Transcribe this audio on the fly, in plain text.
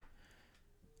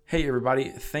Hey everybody,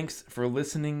 thanks for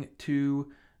listening to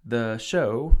the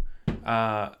show.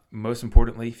 Most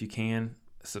importantly, if you can,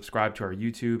 subscribe to our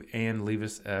YouTube and leave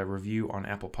us a review on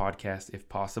Apple Podcasts if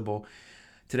possible.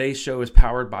 Today's show is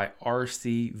powered by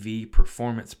RCV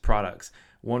Performance Products.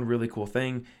 One really cool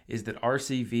thing is that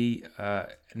RCV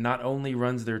not only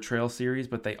runs their Trail series,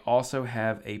 but they also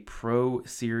have a Pro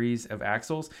series of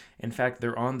axles. In fact,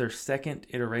 they're on their second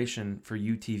iteration for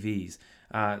UTVs.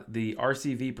 The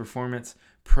RCV Performance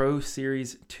Pro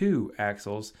Series 2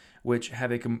 axles, which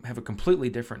have a completely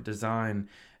different design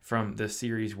from the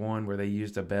Series 1 where they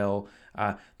used a bell.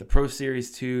 The Pro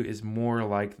Series 2 is more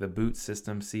like the boot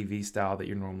system CV style that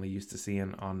you're normally used to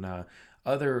seeing on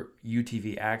other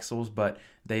UTV axles, but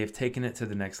they have taken it to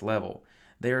the next level.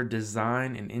 They are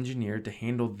designed and engineered to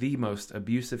handle the most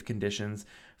abusive conditions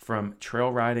from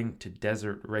trail riding to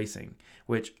desert racing,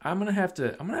 which I'm gonna have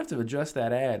to adjust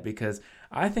that ad because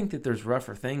I think that there's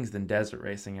rougher things than desert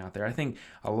racing out there. I think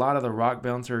a lot of the rock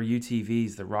bouncer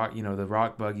UTVs, the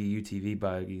rock buggy UTV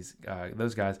buggies,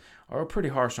 those guys are pretty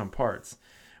harsh on parts.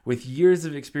 With years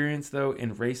of experience though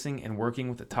in racing and working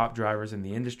with the top drivers in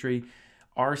the industry,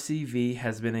 RCV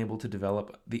has been able to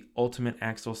develop the ultimate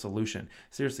axle solution.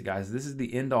 Seriously, guys, this is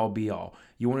the end-all, be-all.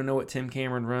 You want to know what Tim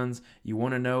Cameron runs? You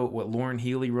want to know what Lauren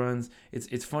Healy runs?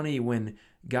 It's funny when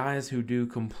guys who do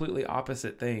completely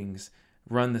opposite things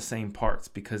run the same parts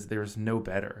because there's no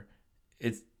better.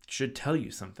 It should tell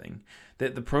you something.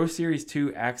 That the Pro Series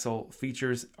 2 axle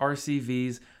features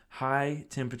RCV's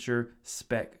high-temperature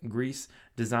spec grease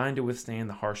designed to withstand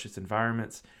the harshest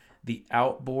environments. The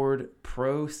outboard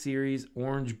Pro Series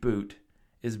orange boot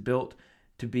is built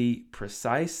to be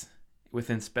precise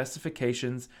within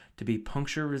specifications, to be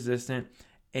puncture resistant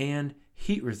and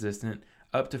heat resistant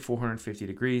up to 450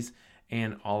 degrees,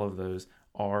 and all of those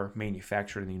are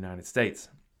manufactured in the United States.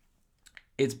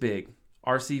 It's big.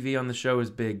 RCV on the show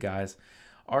is big, guys.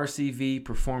 RCV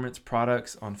Performance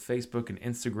Products on Facebook and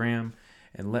Instagram.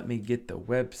 And let me get the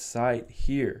website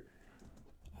here.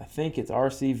 I think it's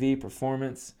RCV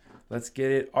Performance. Let's get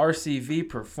it.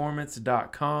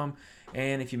 rcvperformance.com.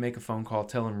 And if you make a phone call,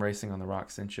 tell them Racing on the Rock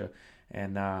sent you.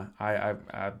 And I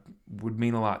would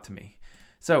mean a lot to me.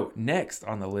 So next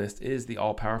on the list is the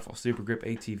all-powerful Super Grip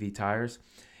ATV tires.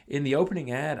 In the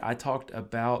opening ad, I talked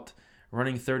about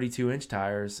running 32-inch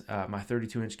tires, my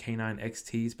 32-inch K9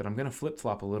 XTs, but I'm going to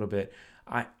flip-flop a little bit.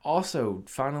 I also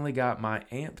finally got my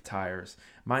AMP tires.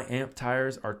 My AMP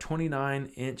tires are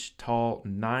 29-inch tall,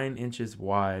 9 inches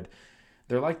wide.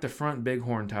 They're like the front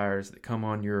Bighorn tires that come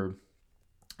on your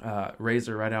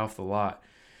Razor right off the lot.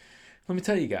 Let me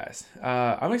tell you guys,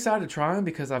 I'm excited to try them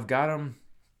because I've got them.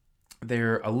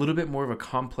 They're a little bit more of a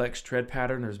complex tread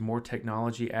pattern. There's more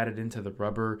technology added into the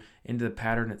rubber, into the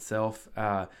pattern itself.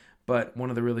 But one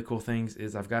of the really cool things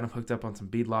is I've got them hooked up on some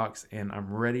bead locks and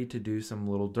I'm ready to do some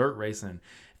little dirt racing.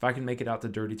 If I can make it out to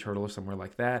Dirty Turtle or somewhere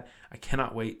like that, I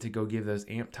cannot wait to go give those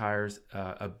AMP tires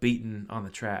a beating on the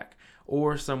track.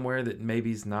 Or somewhere that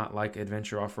maybe is not like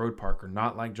Adventure Off-Road Park or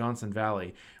not like Johnson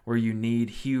Valley where you need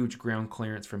huge ground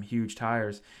clearance from huge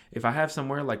tires. If I have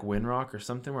somewhere like Windrock or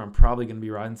something where I'm probably going to be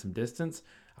riding some distance,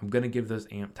 I'm going to give those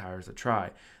AMP tires a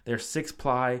try. They're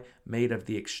 6-ply made of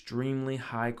the extremely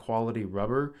high quality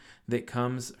rubber that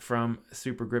comes from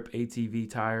Super Grip ATV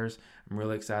tires. I'm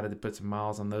really excited to put some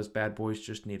miles on those bad boys.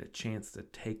 Just need a chance to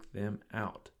take them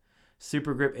out.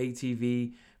 Super Grip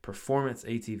ATV, Performance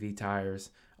ATV tires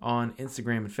on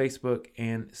Instagram and Facebook,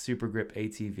 and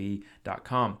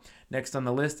supergripatv.com. Next on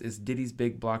the list is Diddy's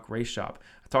Big Block Race Shop.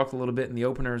 I talked a little bit in the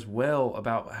opener as well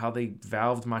about how they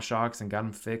valved my shocks and got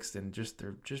them fixed, and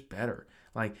they're just better.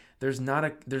 Like there's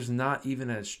not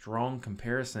even a strong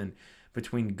comparison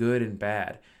between good and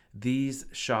bad. These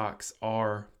shocks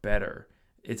are better.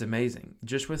 It's amazing.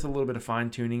 Just with a little bit of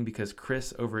fine tuning, because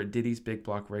Chris over at Diddy's Big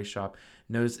Block Race Shop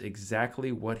knows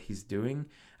exactly what he's doing.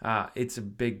 It's a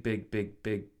big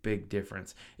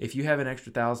difference. If you have an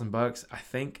extra $1,000, I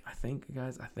think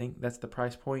that's the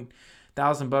price point.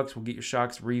 $1,000 will get your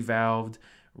shocks revalved,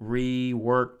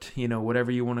 reworked, whatever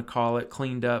you want to call it,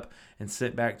 cleaned up, and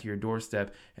sent back to your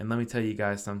doorstep. And let me tell you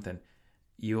guys something.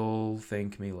 You'll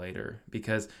thank me later,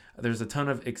 because there's a ton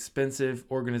of expensive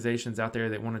organizations out there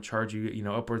that want to charge you,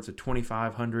 upwards of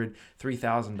 $2,500,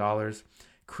 $3,000.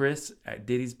 Chris at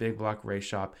Diddy's Big Block Race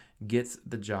Shop gets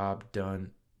the job done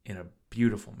in a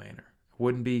beautiful manner.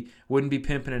 Wouldn't be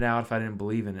pimping it out if I didn't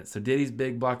believe in it. So Diddy's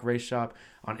Big Block Race Shop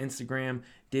on Instagram,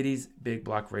 Diddy's Big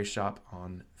Block Race Shop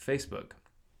on Facebook.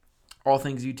 All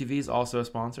Things UTV is also a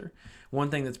sponsor.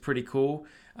 One thing that's pretty cool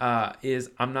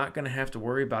is I'm not going to have to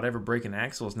worry about ever breaking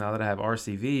axles now that I have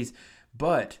RCVs.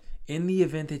 But In the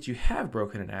event that you have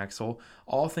broken an axle,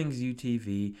 All Things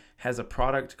UTV has a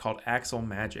product called Axle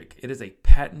Magic. It is a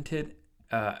patented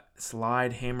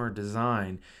slide hammer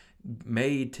design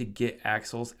made to get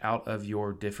axles out of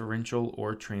your differential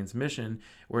or transmission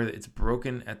where it's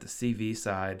broken at the CV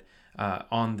side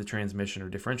on the transmission or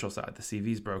differential side. The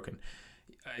CV is broken.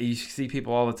 You see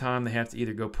people all the time, they have to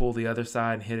either go pull the other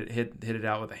side and hit it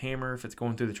out with a hammer if it's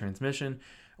going through the transmission,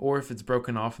 or if it's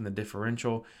broken off in the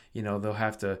differential, they'll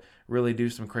have to really do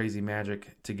some crazy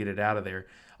magic to get it out of there.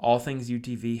 All Things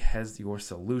UTV has your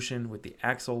solution with the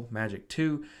Axle Magic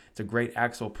 2. It's a great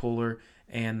axle puller,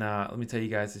 and let me tell you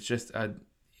guys, it's just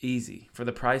easy. For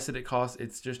the price that it costs,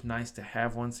 it's just nice to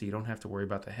have one so you don't have to worry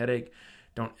about the headache.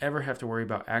 Don't ever have to worry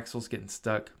about axles getting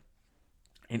stuck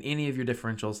in any of your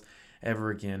differentials ever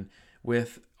again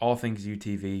with All Things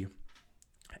UTV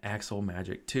Axle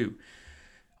Magic 2.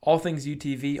 All Things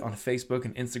UTV on Facebook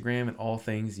and Instagram and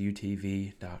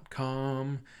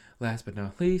allthingsutv.com. Last but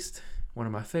not least, one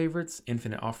of my favorites,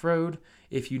 Infinite Off-Road.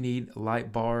 If you need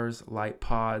light bars, light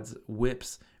pods,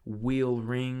 whips, wheel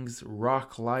rings,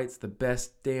 rock lights, the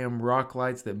best damn rock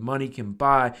lights that money can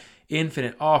buy,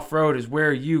 Infinite Off-Road is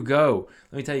where you go.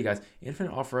 Let me tell you guys,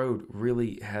 Infinite Off-Road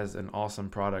really has an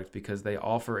awesome product because they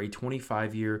offer a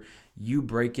 25-year you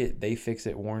break it, they fix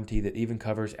it warranty that even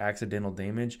covers accidental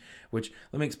damage, which,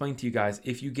 let me explain to you guys,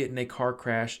 if you get in a car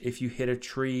crash, if you hit a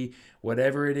tree,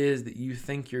 whatever it is that you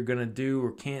think you're going to do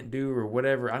or can't do or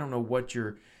whatever, I don't know what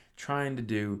you're trying to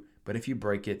do, but if you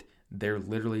break it, they're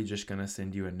literally just going to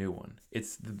send you a new one.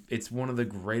 It's one of the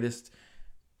greatest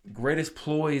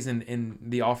ploys in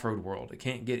the off-road world. It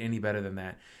can't get any better than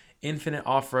that.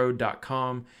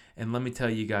 InfiniteOffroad.com. And let me tell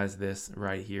you guys this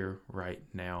right here, right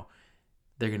now.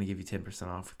 They're going to give you 10%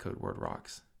 off with code word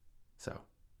ROCKS. So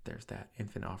there's that.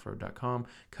 InfiniteOffroad.com.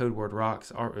 Code word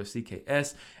ROCKS,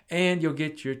 ROCKS. And you'll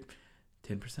get your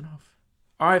 10% off.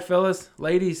 All right, fellas,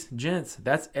 ladies, gents,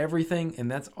 that's everything. And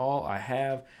that's all I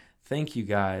have. Thank you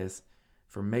guys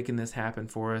for making this happen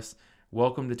for us.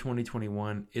 Welcome to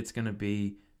 2021. It's going to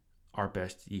be our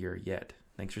best year yet.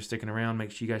 Thanks for sticking around. Make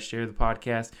sure you guys share the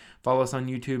podcast. Follow us on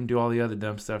YouTube and do all the other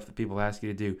dumb stuff that people ask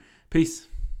you to do. Peace.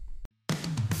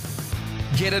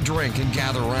 Get a drink and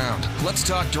gather around. Let's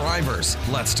talk drivers.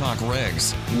 Let's talk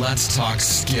rigs. Let's talk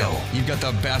skill. You've got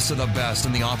the best of the best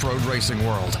in the off-road racing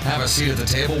world. Have a seat at the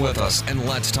table with us and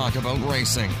let's talk about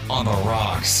racing on the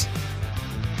rocks.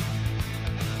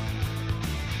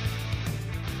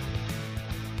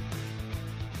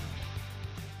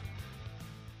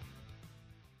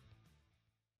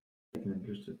 In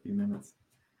just a few minutes.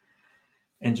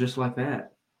 And just like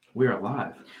that, we are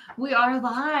live. We are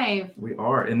live. We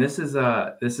are, and this is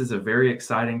a very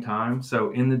exciting time.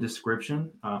 So in the description,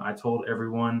 I told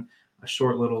everyone a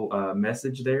short little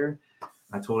message there.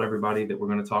 I told everybody that we're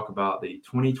going to talk about the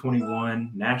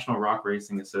 2021 National Rock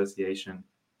Racing Association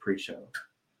pre-show.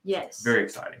 Yes. Very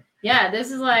exciting. Yeah,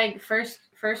 this is like first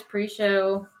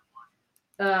pre-show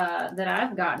that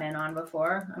I've gotten in on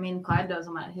before. I mean, Clyde does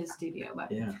them at his studio,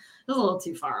 but yeah, it was a little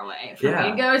too far away for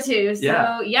me to go to.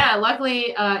 So yeah,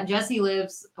 luckily Jesse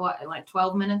lives like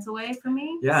 12 minutes away from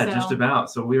me. Yeah, so. Just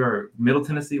about. So we are Middle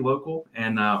Tennessee local,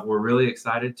 and we're really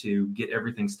excited to get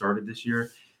everything started this year.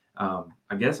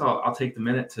 I guess I'll take the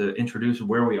minute to introduce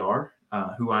where we are,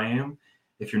 who I am.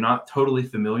 If you're not totally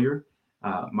familiar,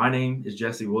 my name is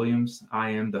Jesse Williams.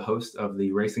 I am the host of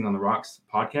the Racing on the Rocks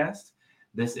podcast.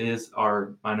 This is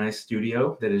my nice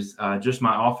studio that is just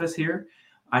my office here.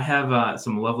 I have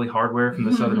some lovely hardware from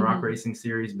the Southern Rock Racing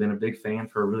Series. Been a big fan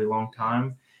for a really long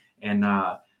time. And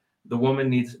the woman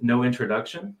needs no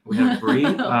introduction. We have Bree,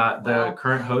 the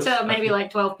current host. So maybe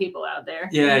like 12 people out there.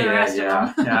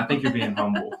 Yeah. I think you're being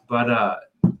humble. But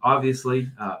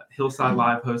obviously, Hillside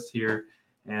Live host here.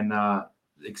 And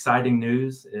exciting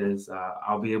news is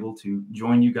I'll be able to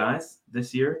join you guys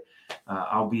this year.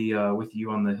 I'll be with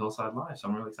you on the Hillside Live, so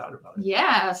I'm really excited about it.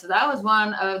 Yeah, so that was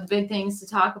one of the big things to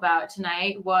talk about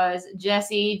tonight was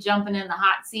Jesse jumping in the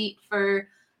hot seat for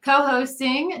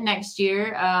co-hosting next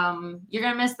year. You're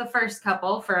going to miss the first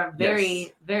couple for a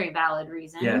very, very valid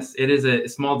reason. Yes, it is a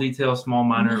small detail, small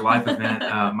minor life event.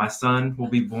 My son will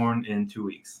be born in 2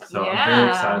 weeks, so I'm very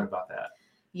excited about that.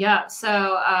 Yeah,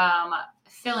 so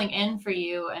filling in for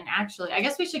you, and actually, I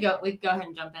guess we could go ahead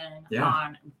and jump in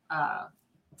on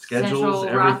schedules, Central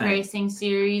everything. Rock Racing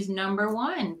Series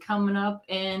 #1 coming up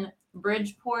in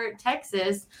Bridgeport,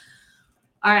 Texas.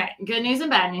 All right, good news and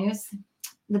bad news.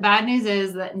 The bad news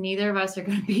is that neither of us are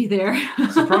going to be there.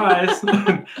 Surprise!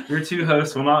 Your two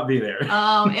hosts will not be there.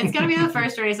 It's going to be the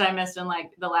first race I missed in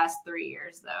like the last 3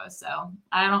 years, though. So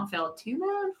I don't feel too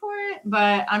bad for it.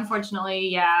 But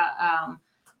unfortunately,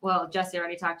 well, Jesse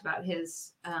already talked about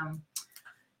his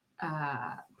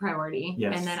priority.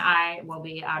 Yes. And then I will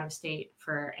be out of state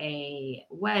for a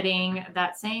wedding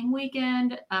that same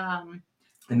weekend. And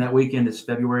that weekend is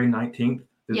February 19th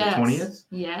through the 20th.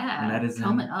 Yeah. And that is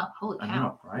coming up. Holy cow. I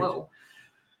know, right? Whoa.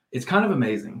 It's kind of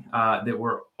amazing that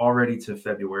we're already to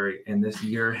February, and this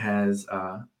year has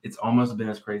it's almost been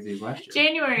as crazy as last year.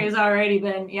 January has already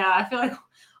been, I feel like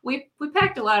we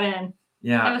packed a lot in.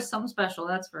 Yeah. It was something special,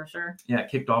 that's for sure. Yeah, it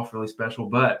kicked off really special,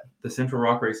 but the Central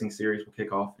Rock Racing Series will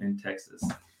kick off in Texas.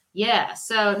 Yeah,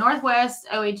 so Northwest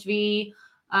OHV,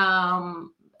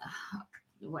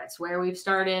 that's where we've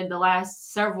started the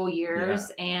last several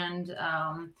years. Yeah. And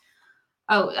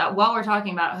while we're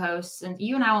talking about hosts, and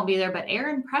you and I won't be there, but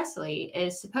Aaron Presley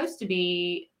is supposed to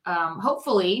be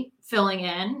hopefully filling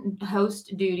in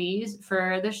host duties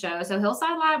for the show. So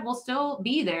Hillside Live will still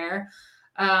be there.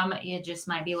 It just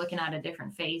might be looking at a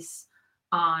different face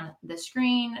on the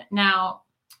screen. Now,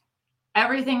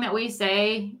 everything that we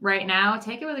say right now,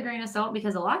 take it with a grain of salt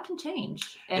because a lot can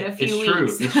change in a few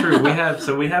weeks. It's true. We have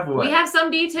what? We have some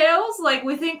details. Like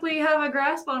we think we have a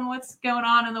grasp on what's going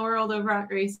on in the world of rock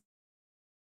racing.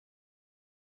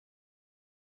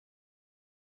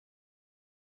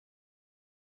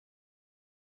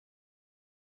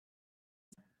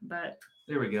 But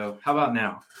there we go. How about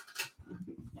now?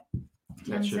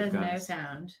 Tim said no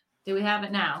sound. Do we have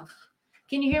it now?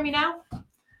 Can you hear me now?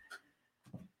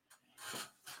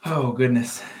 Oh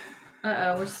goodness.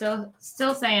 We're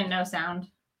still saying no sound.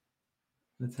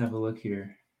 Let's have a look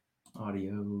here.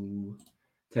 Audio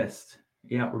test.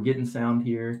 Yeah, we're getting sound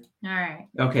here. All right.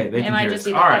 Okay, they can hear us.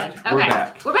 All right. Okay. We're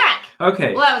back. We're back.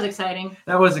 Okay. Well, that was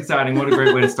exciting. What a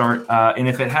great way to start. And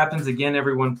if it happens again,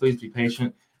 everyone, please be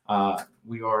patient.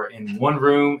 We are in one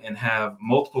room and have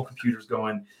multiple computers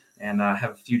going and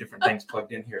have a few different things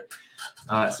plugged in here.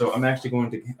 So I'm actually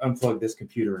going to unplug this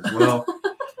computer as well.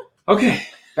 Okay,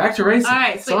 back to racing. All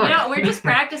right, so we're just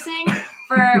practicing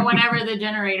for whenever the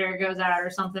generator goes out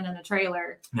or something in the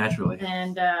trailer. Naturally.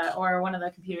 And or one of the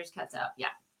computers cuts out. Yeah.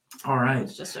 All right.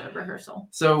 It's just a rehearsal.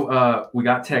 So we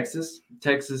got Texas.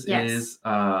 Texas is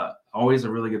always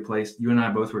a really good place. You and I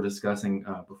both were discussing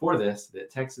before this that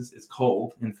Texas is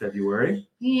cold in February.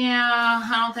 Yeah,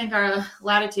 I don't think our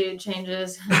latitude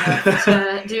changes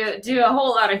to do a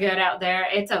whole lot of good out there.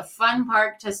 It's a fun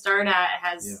park to start at. It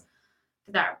has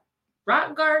that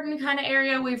rock garden kind of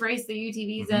area. We've raced the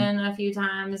UTVs in a few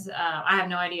times. I have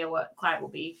no idea what Clyde will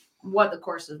be, what the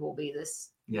courses will be this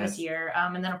year.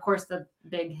 And then of course the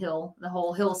big hill, the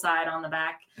whole hillside on the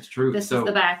back. That's true. This is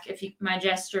the back. My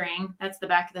gesturing, that's the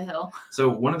back of the hill. So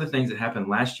one of the things that happened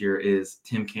last year is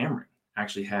Tim Cameron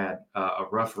actually had a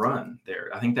rough run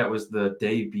there. I think that was the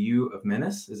debut of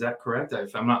Menace. Is that correct?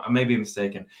 If I'm not, I may be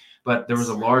mistaken, but there was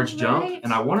a large jump,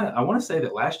 and I want to say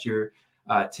that last year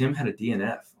Tim had a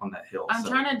DNF on that hill. I'm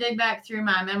trying to dig back through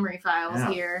my memory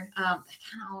files here. It kind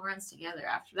of all runs together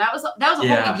after that was a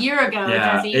whole year ago.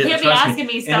 Jesse. You can't be asking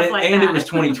me stuff like that. And it was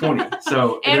 2020,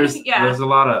 so there's a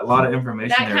lot of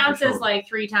information. That counts as like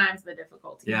 3 times the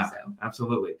difficulty. Yeah, so.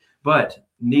 Absolutely. But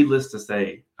needless to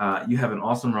say, you have an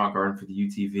awesome rock garden for the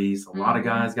UTVs. A lot of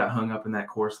guys got hung up in that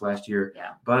course last year.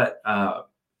 Yeah. But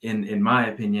in my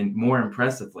opinion, more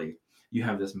impressively, you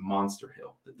have this monster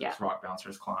hill that these rock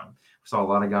bouncers climb. We saw a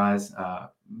lot of guys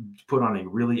put on a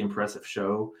really impressive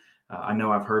show. I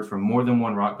know I've heard from more than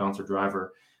one rock bouncer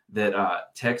driver that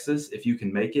Texas, if you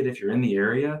can make it, if you're in the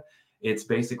area, it's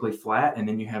basically flat, and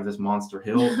then you have this monster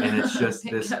hill, and it's just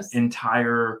this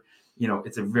entire,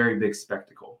 it's a very big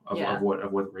spectacle of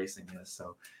what racing is.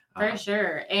 So for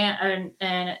sure. And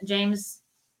James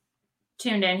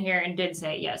tuned in here and did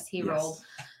say he rolled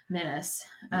Menace.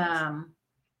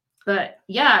 But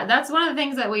yeah, that's one of the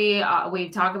things that we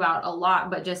talk about a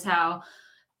lot, but just how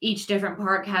each different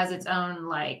park has its own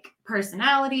like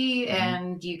personality,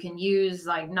 and you can use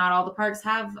not all the parks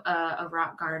have a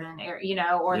rock garden or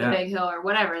the big hill or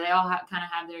whatever. They all kind of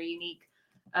have their unique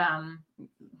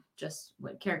just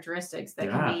what characteristics that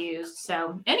can be used.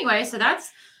 So anyway, so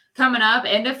that's coming up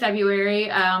end of February.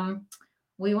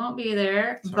 We won't be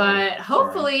there, but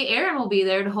hopefully Aaron will be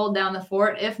there to hold down the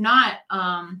fort. If not,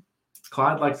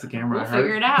 Clyde likes the camera. We'll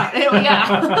figure it out.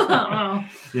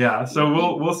 Yeah.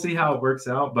 So we'll see how it works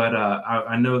out. But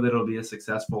I know that it'll be a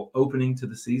successful opening to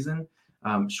the season.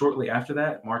 Shortly after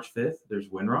that, March 5th, there's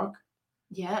Windrock.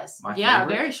 Yes. Yeah.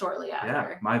 Favorite. Very shortly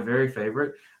after. Yeah. My very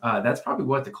favorite. That's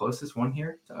probably the closest one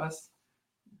here to us.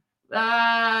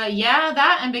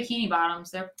 That and Bikini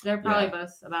Bottoms. They're probably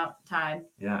both about tied.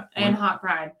 Yeah. And Hot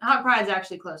Pride. Hot Pride's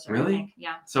actually closer. Really? I think.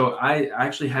 Yeah. So I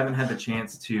actually haven't had the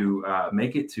chance to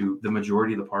make it to the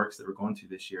majority of the parks that we're going to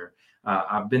this year.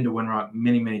 I've been to Windrock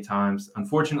many, many times.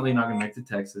 Unfortunately, not going to make it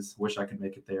to Texas. Wish I could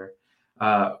make it there.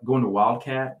 Going to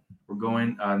Wildcat. We're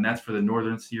going, and that's for the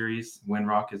Northern Series.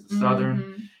 Windrock is the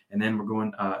Southern. And then we're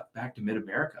going back to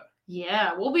Mid-America.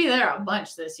 Yeah, we'll be there a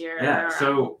bunch this year. Yeah,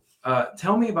 so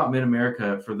tell me about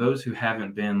Mid-America for those who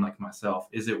haven't been like myself.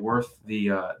 Is it worth the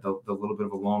little bit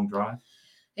of a long drive?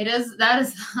 It is.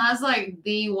 That's like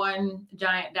the one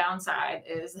giant downside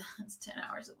is it's 10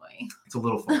 hours away. It's a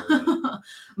little far.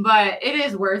 But it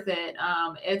is worth it.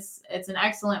 It's an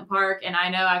excellent park, and I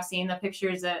know I've seen the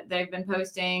pictures that they've been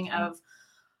posting of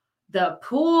the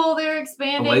pool they're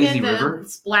expanding into river?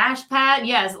 Splash pad.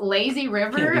 Yes, lazy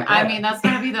river. I mean, that's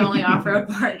going to be the only off-road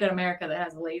park in America that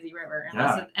has a lazy river,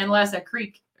 unless a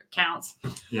creek counts.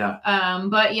 Yeah.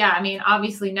 But yeah, I mean,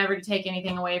 obviously never to take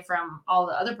anything away from all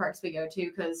the other parks we go to,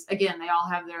 because again, they all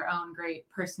have their own great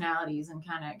personalities and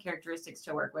kind of characteristics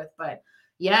to work with. But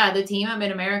yeah, the team at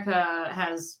Mid-America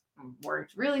has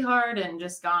worked really hard and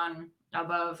just gone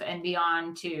above and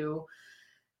beyond to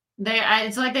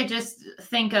it's like they just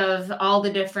think of all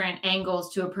the different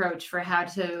angles to approach for how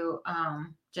to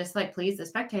just like please the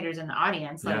spectators and the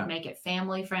audience, like make it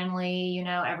family friendly, you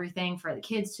know, everything for the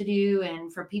kids to do.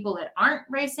 And for people that aren't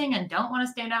racing and don't want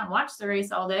to stand out and watch the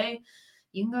race all day,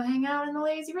 you can go hang out in the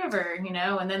lazy river, you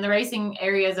know, and then the racing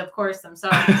areas, of course,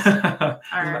 themselves. I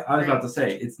was about to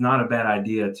say, it's not a bad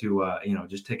idea to,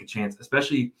 just take a chance,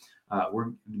 especially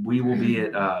we will be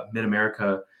at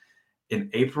Mid-America in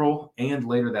April and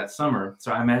later that summer.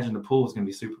 So I imagine the pool is going to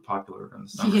be super popular in the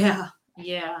summer. Yeah.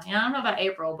 I don't know about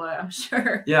April, but I'm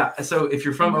sure. Yeah. So if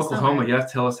you're from Oklahoma, you have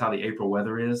to tell us how the April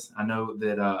weather is. I know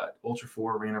that Ultra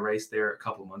 4 ran a race there a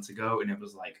couple of months ago, and it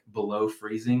was like below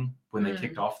freezing when they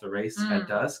kicked off the race at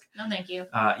dusk. No, thank you.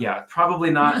 Yeah,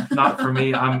 probably not for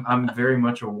me. I'm very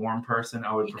much a warm person.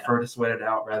 I would prefer to sweat it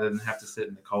out rather than have to sit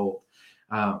in the cold.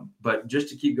 But just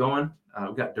to keep going,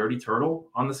 we've got Dirty Turtle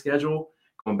on the schedule.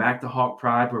 Going back to Hawk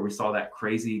Pride, where we saw that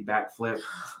crazy backflip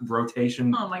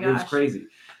rotation. Oh my gosh. It was crazy.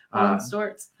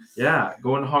 Yeah,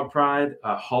 going to Hawk Pride,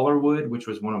 Hollerwood, which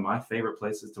was one of my favorite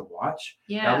places to watch.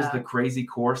 Yeah. That was the crazy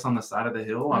course on the side of the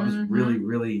hill. I was really,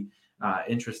 really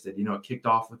interested. You know, it kicked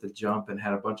off with a jump and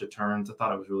had a bunch of turns. I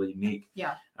thought it was really unique.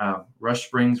 Yeah. Rush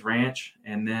Springs Ranch,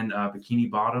 and then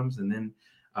Bikini Bottoms, and then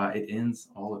it ends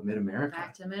all at Mid-America.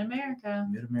 Back to Mid-America.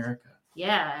 Mid-America.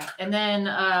 Yeah, and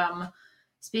then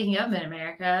speaking of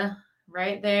Mid-America,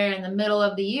 right there in the middle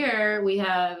of the year, we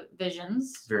have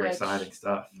Visions. Very exciting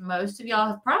stuff. Most of y'all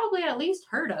have probably at least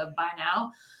heard of by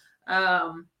now.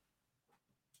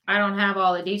 I don't have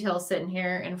all the details sitting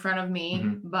here in front of me,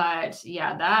 but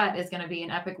yeah, that is going to be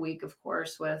an epic week, of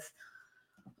course, with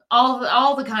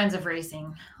all the kinds of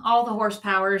racing, all the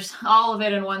horsepowers, all of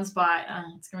it in one spot.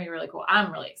 It's going to be really cool.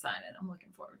 I'm really excited. I'm looking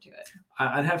forward to it.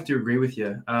 I'd have to agree with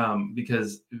you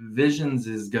because Visions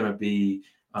is going to be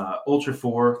Ultra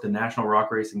 4, the National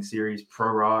Rock Racing Series,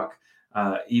 Pro Rock,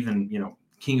 even,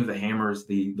 King of the Hammers,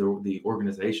 the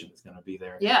organization is going to be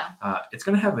there. Yeah. It's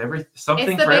going to have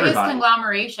something for everybody. It's the biggest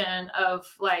conglomeration of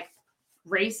like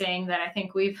racing that I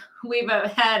think we've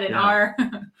had in our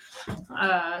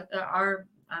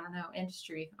I don't know,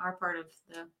 industry, our part of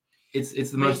the.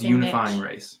 It's the most unifying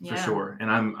race for sure,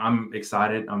 and I'm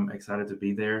excited. I'm excited to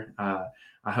be there.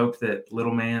 I hope that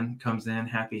little man comes in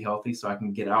happy, healthy, so I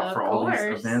can get out for all these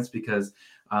events because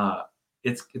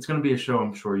it's going to be a show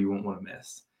I'm sure you won't want to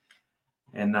miss.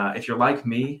 And if you're like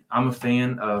me, I'm a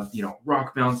fan of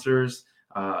rock bouncers,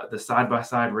 the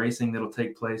side-by-side racing that'll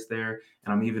take place there,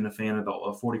 and I'm even a fan of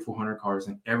the 4,400 cars,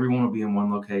 and everyone will be in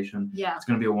one location. Yeah, it's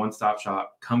going to be a one-stop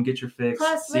shop. Come get your fix.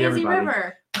 Plus see Lazy everybody.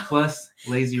 River. Plus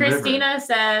Lazy River. Christina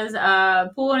says,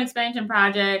 pool and expansion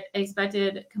project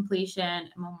expected completion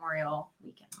Memorial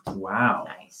Weekend. Wow.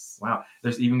 Nice. Wow.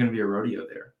 There's even going to be a rodeo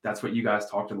there. That's what you guys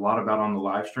talked a lot about on the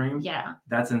live stream. Yeah.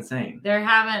 That's insane.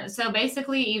 So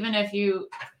basically, even if you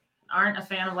aren't a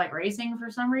fan of like racing for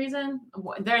some reason,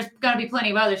 there's going to be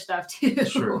plenty of other stuff too.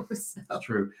 True. It's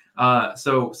true.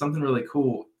 So something really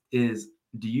cool is,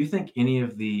 do you think any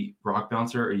of the rock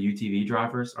bouncer or UTV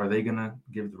drivers, are they going to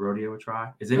give the rodeo a try?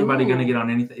 Is anybody going to get on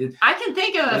anything? I can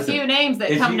think of a few names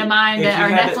that come to mind that are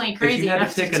definitely crazy.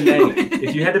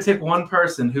 If you had to pick one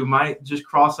person who might just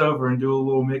cross over and do a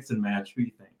little mix and match, who do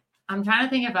you think? I'm trying to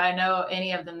think if I know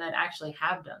any of them that actually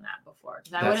have done that before,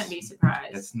 because I wouldn't be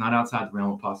surprised. It's not outside the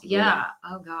realm of possibility. Yeah.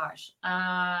 Oh gosh.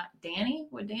 Danny?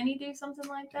 Would Danny do something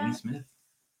like that? Danny Smith.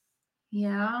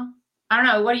 Yeah. I don't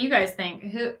know. What do you guys think?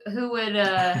 Who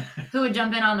would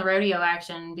jump in on the rodeo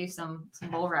action and do some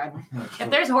bull riding? If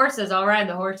there's horses, I'll ride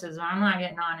the horses. I'm not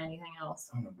getting on anything else.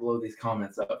 I'm gonna blow these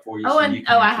comments up for you. I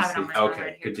have it on my phone.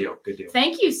 Okay, good deal.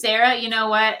 Thank you, Sarah. You know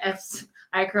what?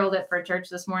 I curled it for church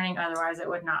this morning. Otherwise, it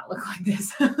would not look like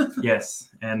this. Yes,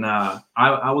 and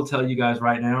I will tell you guys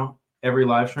right now, every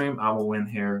live stream, I will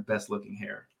win best looking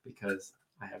hair because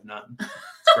I have none.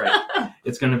 It's great.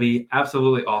 It's going to be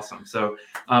absolutely awesome. So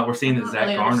we're seeing that Zach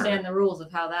Garner. I Garner. understand the rules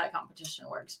of how that competition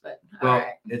works, but well, all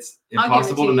right. It's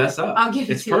impossible to mess up. I'll give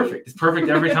it it's to perfect. you. It's perfect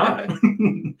every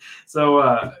time.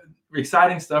 So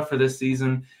exciting stuff for this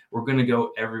season. We're going to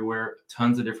go everywhere,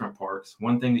 tons of different parks.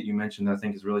 One thing that you mentioned that I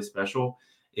think is really special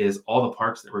is all the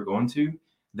parks that we're going to,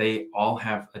 they all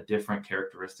have a different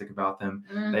characteristic about them.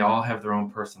 Mm-hmm. They all have their own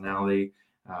personality.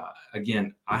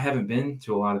 Again, I haven't been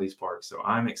to a lot of these parks, so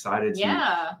I'm excited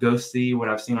to go see what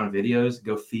I've seen on videos,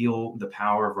 go feel the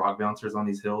power of rock bouncers on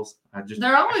these hills.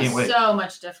 They're always so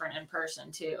much different in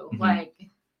person too. Mm-hmm. Like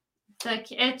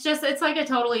it's like a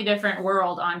totally different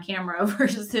world on camera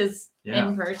versus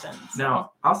in person. So.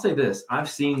 Now, I'll say this. I've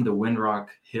seen the Windrock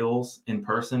Hills in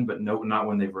person, but not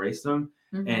when they've raced them.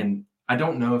 Mm-hmm. And I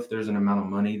don't know if there's an amount of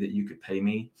money that you could pay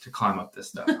me to climb up this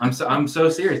stuff. I'm so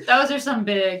serious. Those are some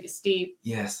big, steep,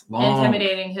 long,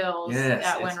 intimidating hills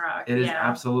at Windrock. It is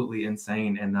absolutely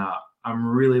insane. And I'm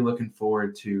really looking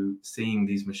forward to seeing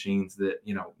these machines that,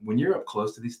 when you're up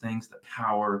close to these things, the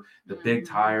power, the big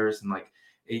tires, and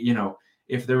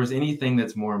if there was anything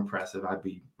that's more impressive, I'd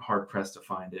be hard pressed to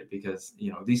find it because,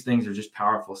 these things are just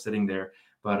powerful sitting there.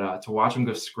 But to watch them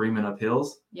go screaming up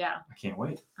hills, I can't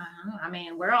wait. I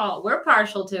mean, we're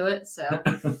partial to it. So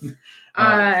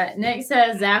Nick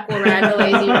says Zach will ride the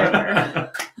lazy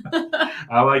river.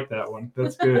 I like that one.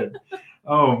 That's good.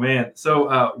 Oh man.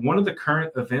 So one of the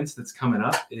current events that's coming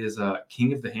up is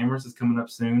King of the Hammers is coming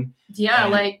up soon. Yeah,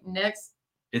 like next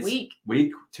week,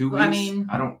 2 weeks. I mean,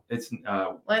 it's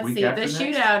let's see. The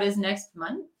shootout is next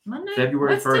Monday.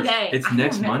 February 1st. Today? It's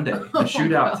next Monday. The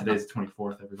shootout today is the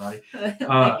 24th, everybody. Thank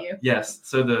you. Yes.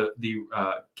 So the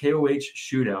KOH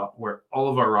shootout, where all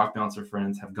of our rock bouncer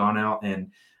friends have gone out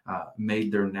and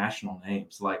made their national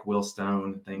names, like Will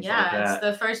Stone and things like that. Yeah, it's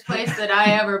the first place that I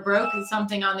ever broke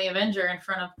something on the Avenger in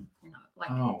front of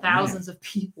thousands of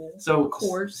people. So, of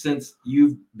course, since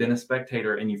you've been a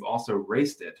spectator and you've also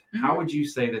raced it, how would you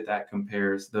say that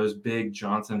compares those big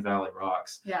Johnson Valley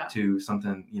rocks to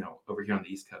something over here on the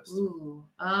East Coast? Ooh,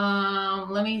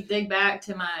 let me dig back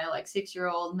to my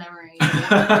 6-year-old memory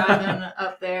driving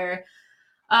up there.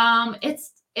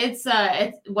 It's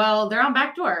they're on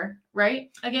backdoor, right?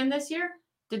 Again this year.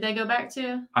 Did they go back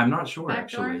to? I'm not sure,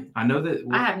 actually. I know that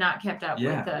I have not kept up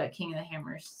with the King of the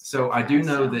Hammers. So I do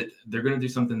know that they're going to do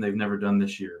something they've never done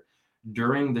this year.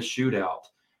 During the shootout,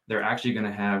 they're actually going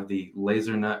to have the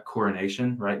laser nut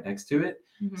coronation right next to it.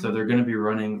 Mm-hmm. So they're going to be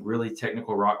running really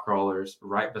technical rock crawlers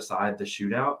right beside the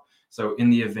shootout. So in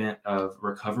the event of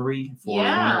recovery for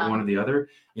one or the other,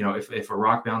 if a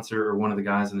rock bouncer or one of the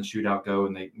guys in the shootout go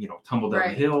and they, tumble down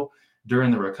the hill,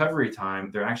 during the recovery time,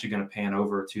 they're actually going to pan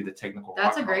over to the technical rock.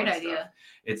 That's a great idea. Stuff.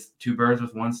 It's 2 birds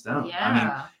with 1 stone. Yeah. I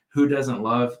mean, who doesn't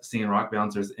love seeing rock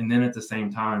bouncers? And then at the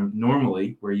same time,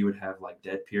 normally where you would have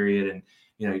dead period and,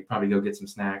 you'd probably go get some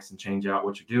snacks and change out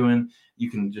what you're doing.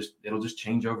 It'll just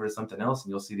change over to something else and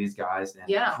you'll see these guys and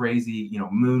crazy,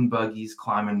 moon buggies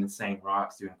climbing insane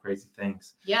rocks, doing crazy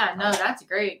things. Yeah, no, that's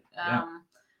great.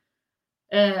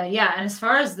 And as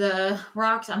far as the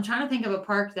rocks, I'm trying to think of a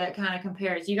park that kind of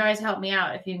compares. You guys help me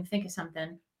out if you can think of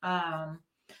something.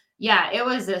 It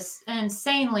was this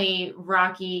insanely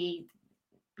rocky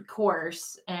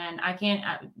course, and I can't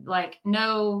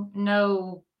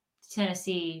no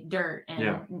Tennessee dirt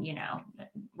and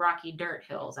rocky dirt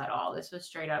hills at all. This was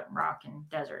straight up rock and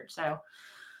desert. So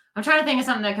I'm trying to think of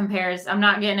something that compares. I'm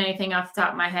not getting anything off the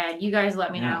top of my head. You guys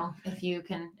let me know if you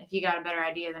got a better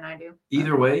idea than I do.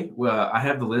 Either way, I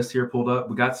have the list here pulled up.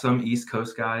 We got some East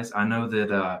Coast guys. I know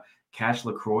that Cash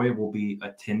LaCroix will be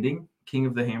attending King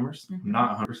of the Hammers. Mm-hmm. I'm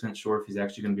not 100% sure if he's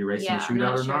actually going to be racing the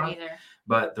shootout or not. Either.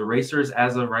 But the racers,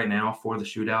 as of right now, for the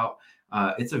shootout,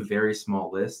 it's a very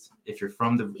small list. If you're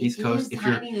from the East Coast,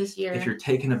 if you're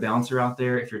taking a bouncer out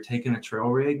there, if you're taking a trail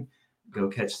rig, go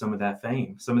catch some of that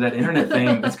fame, some of that internet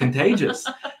fame. It's contagious.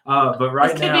 But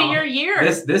right this now, could be your year.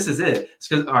 This is it.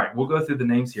 All right, we'll go through the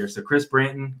names here. So Chris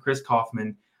Branton, Chris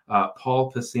Kaufman,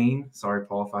 Paul Pacine. Sorry,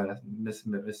 Paul, if I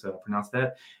mispronounced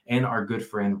that. And our good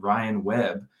friend Ryan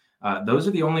Webb. Those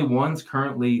are the only ones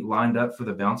currently lined up for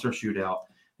the bouncer shootout.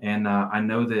 And I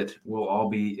know that we'll all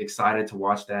be excited to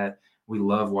watch that. We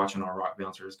love watching our rock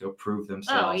bouncers go prove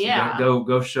themselves. Oh, yeah.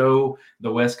 Go show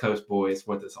the West Coast boys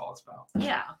what this all is about.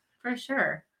 Yeah, for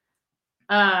sure.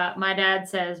 My dad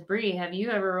says, Bree, have you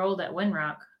ever rolled at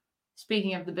Windrock?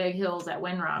 Speaking of the big hills at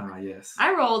Windrock. Yes.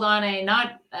 I rolled on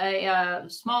not a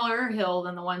smaller hill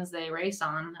than the ones they race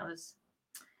on. That was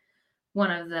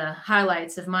one of the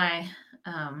highlights of my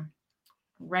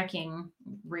wrecking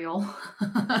reel,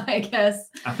 I guess.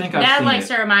 I think I've Dad seen likes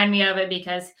it. to remind me of it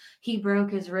because he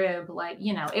broke his rib. Like,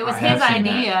 it was I his have seen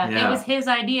idea. that. Yeah. It was his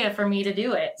idea for me to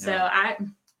do it. So Yeah.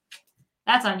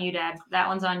 that's on you, Dad. That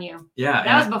one's on you. Yeah.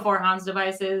 That was before Hans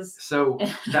devices. So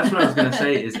that's what I was going to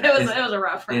say is it was a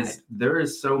rough ride. There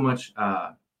is so much,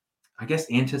 I guess,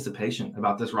 anticipation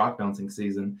about this rock bouncing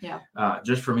season. Yeah.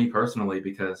 Just for me personally,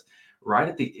 because right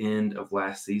at the end of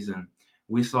last season,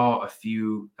 we saw a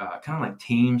few kind of like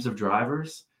teams of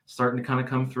drivers starting to kind of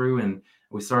come through, and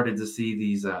we started to see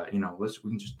these, we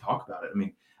can just talk about it. I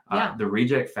mean, the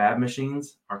reject fab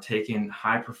machines are taking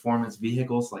high performance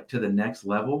vehicles like to the next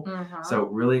level. Mm-hmm. So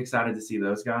really excited to see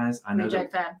those guys. I know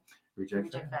Reject fab.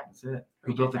 Reject fab. That's it.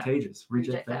 Who Reject built the fab. cages?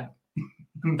 Reject fab.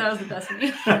 That was the best of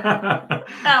me. That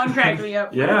one cracked me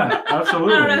up. Yeah,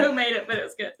 absolutely. I don't know who made it, but it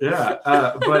was good. Yeah,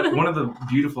 but one of the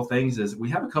beautiful things is we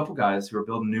have a couple guys who are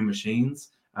building new machines.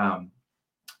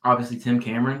 Obviously, Tim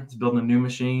Cameron is building a new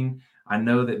machine. I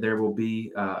know that there will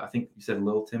be, I think you said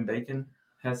Little Tim Bacon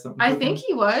has something. I think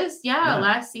he was,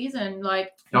 last season.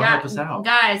 Like, y'all help us out.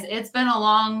 Guys, it's been a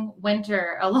long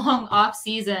winter, a long off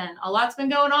season. A lot's been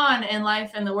going on in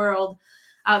life and the world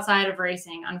outside of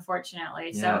racing,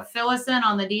 unfortunately. Yeah. So fill us in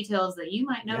on the details that you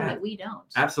might know that we don't.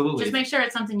 Absolutely. Just make sure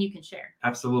it's something you can share.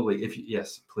 Absolutely.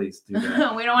 Yes, please do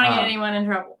that. We don't want to get anyone in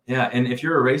trouble. Yeah, and if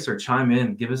you're a racer, chime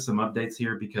in, give us some updates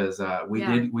here because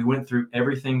we went through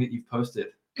everything that you've posted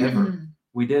ever.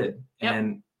 We did. Yep.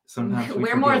 And sometimes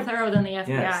we're more thorough than the FBI.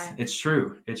 Yes, it's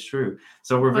true.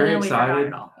 So we're very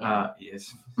excited.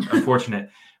 Yes, unfortunate.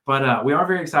 But we are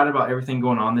very excited about everything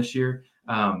going on this year.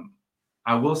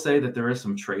 I will say that there is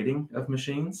some trading of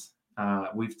machines.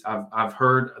 I've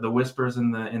heard the whispers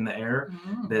in the air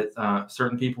that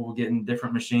certain people will get in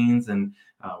different machines, and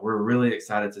we're really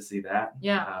excited to see that.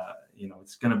 Yeah.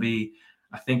 It's going to be,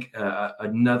 I think,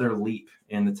 another leap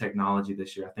in the technology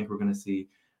this year. I think we're going to see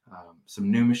some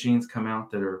new machines come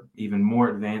out that are even more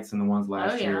advanced than the ones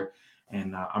last year,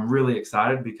 and I'm really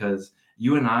excited because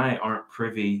you and I aren't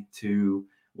privy to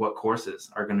what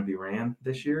courses are going to be ran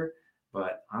this year.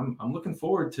 But I'm looking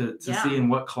forward to seeing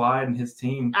what Clyde and his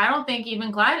team. I don't think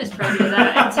even Clyde is privy to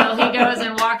that until he goes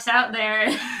and walks out there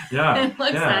and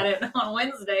looks at it on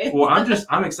Wednesday. Well,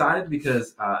 I'm excited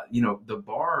because the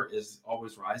bar is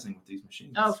always rising with these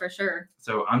machines. Oh, for sure.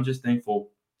 So I'm just thankful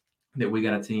that we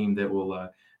got a team that will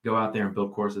go out there and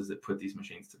build courses that put these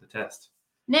machines to the test.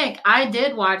 Nick, I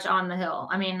did watch On the Hill.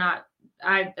 I mean,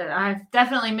 I've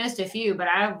definitely missed a few, but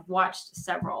I've watched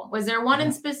several. Was there one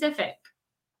in specific?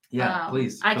 Yeah,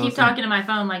 please. I keep talking to my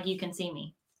phone like you can see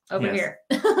me over here.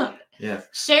 Yes.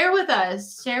 Share with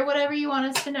us. Share whatever you want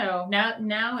us to know.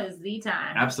 Now is the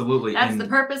time. Absolutely. That's the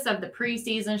purpose of the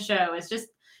preseason show. Is just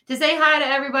to say hi to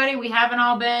everybody. We haven't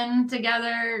all been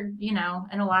together, in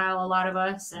a while, a lot of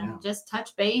us, and just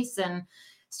touch base and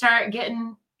start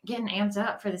getting amped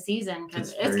up for the season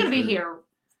because it's going to be here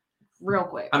real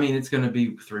quick. I mean, it's going to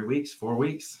be 3 weeks, 4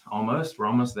 weeks, almost. We're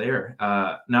almost there.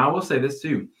 Now, I will say this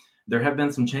too. There have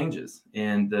been some changes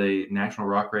in the National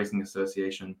Rock Racing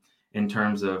Association in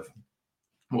terms of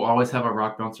we'll always have a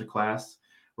rock bouncer class.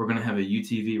 We're going to have a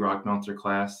UTV rock bouncer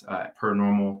class per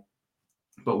normal,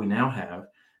 but we now have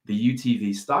the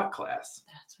UTV stock class.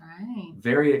 That's right.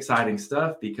 Very exciting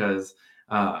stuff because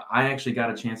I actually got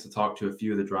a chance to talk to a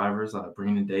few of the drivers.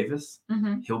 Brandon Davis,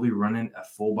 he'll be running a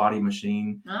full body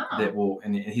machine that will,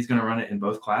 and he's going to run it in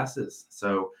both classes.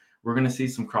 So we're going to see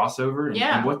some crossover.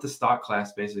 And what the stock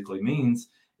class basically means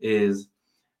is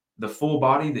the full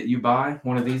body that you buy,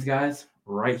 one of these guys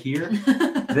right here,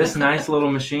 this nice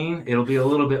little machine, it'll be a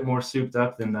little bit more souped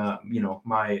up than,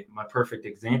 my perfect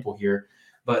example here,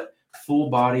 but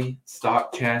full body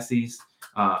stock chassis,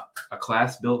 a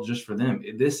class built just for them.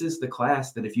 This is the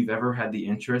class that if you've ever had the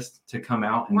interest to come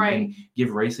out and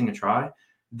give racing a try,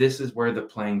 this is where the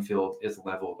playing field is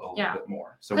leveled a little bit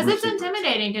more. So because it's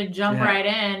intimidating to jump right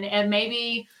in, and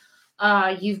maybe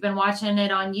you've been watching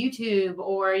it on YouTube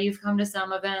or you've come to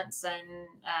some events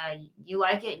and you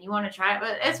like it and you want to try it,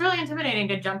 but it's really intimidating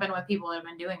to jump in with people that have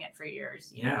been doing it for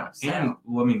years. And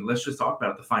let's just talk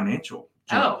about the financial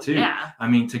jump too. Yeah. I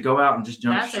mean, to go out and just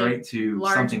jump straight to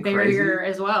something barrier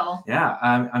crazy as well. Yeah.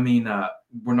 I mean,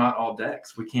 we're not all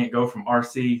decks. We can't go from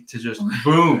RC to just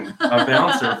boom, a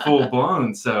bouncer full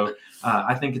blown. So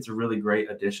I think it's a really great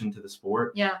addition to the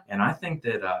sport. Yeah. And I think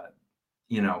that,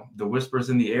 the whispers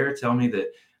in the air tell me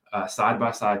that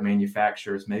side-by-side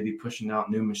manufacturers may be pushing out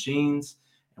new machines,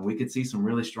 and we could see some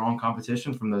really strong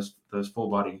competition from those full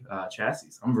body chassis.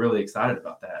 I'm really excited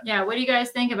about that. Yeah. What do you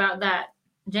guys think about that?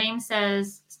 James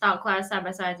says stock class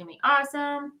side-by-side is going to be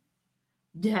awesome.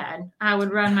 Dad, I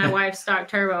would run my wife's stock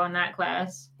turbo in that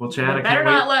class. Well, Chad, I better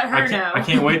not let her know. I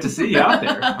can't wait to see you out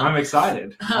there. I'm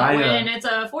excited. When it's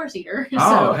a 4-seater.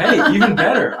 Oh, hey, even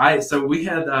better. So we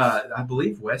had, I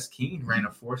believe Wes Keene ran a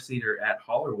 4-seater at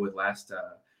Hollerwood last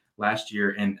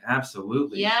year, and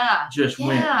absolutely, just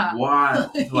went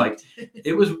wild. Like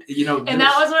it was, and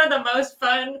that was one of the most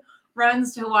fun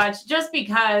runs to watch, just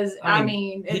because. I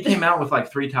mean he came out with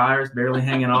like 3 tires, barely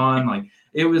hanging on. Like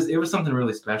it was something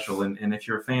really special. And if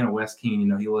you're a fan of Wes Keene,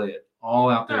 he laid it all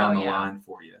out there on the line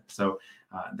for you. So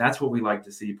that's what we like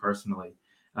to see personally.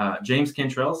 James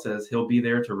Cantrell says he'll be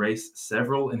there to race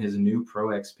several in his new Pro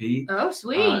XP. Oh,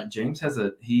 sweet. James has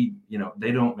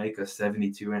they don't make a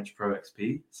 72-inch Pro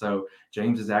XP. So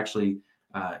James has actually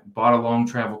bought a long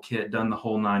travel kit, done the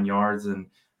whole 9 yards, and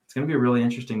it's going to be a really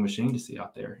interesting machine to see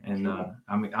out there. And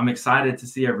I'm excited to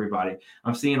see everybody.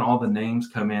 I'm seeing all the names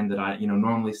come in that I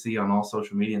normally see on all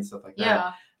social media and stuff like that.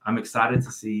 Yeah. I'm excited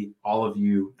to see all of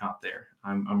you out there.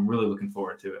 I'm really looking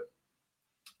forward to it.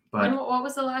 But what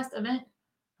was the last event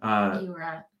you were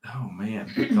at? Oh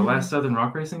man, the last Southern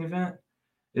Rock Racing event.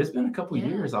 It's been a couple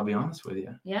years. I'll be honest with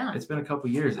you. Yeah, it's been a couple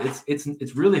years.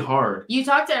 It's really hard. You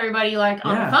talk to everybody like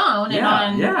on the phone and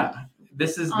on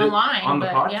This is online on the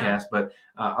podcast, but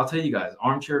I'll tell you guys,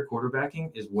 armchair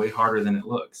quarterbacking is way harder than it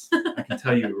looks. I can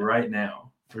tell you right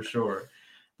now for sure.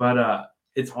 But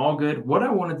it's all good. What I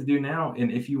wanted to do now,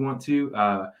 and if you want to,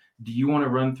 do you want to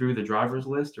run through the drivers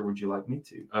list, or would you like me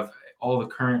to, of all the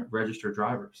current registered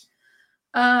drivers?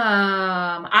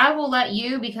 I will let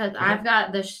you, because I've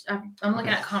got I'm looking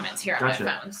at comments here on my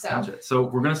phone. So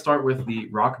we're going to start with the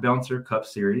Rock Bouncer Cup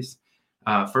Series.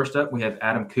 First up, we have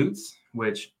Adam Coots,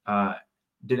 which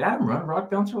did Adam run Rock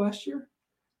Bouncer last year?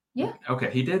 Yeah. Okay,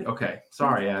 he did? Okay.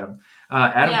 Sorry, Adam.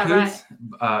 Adam Coots,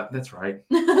 right. That's right.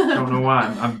 I don't know why.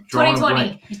 I'm drawing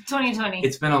 2020.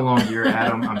 It's been a long year,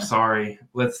 Adam. I'm sorry.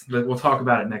 We'll talk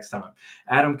about it next time.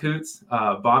 Adam Coots,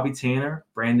 Bobby Tanner,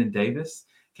 Brandon Davis,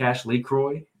 Cash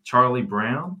LeCroy, Charlie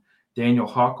Brown, Daniel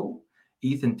Hockel,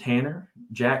 Ethan Tanner,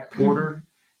 Jack Porter,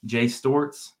 Jay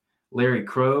Stortz, Larry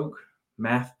Krogh,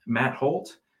 Matt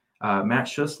Holt, Matt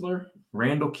Schussler,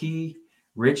 Randall Key,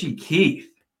 Richie Keith.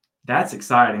 That's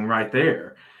exciting right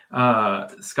there.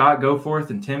 Scott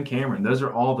Goforth and Tim Cameron. Those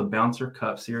are all the Bouncer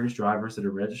Cup Series drivers that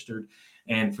are registered.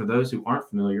 And for those who aren't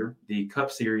familiar, the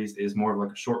Cup Series is more of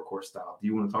like a short course style. Do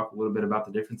you want to talk a little bit about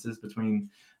the differences between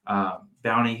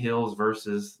Bounty Hills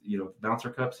versus Bouncer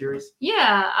Cup Series?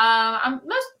 Yeah,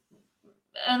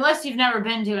 unless you've never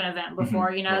been to an event before,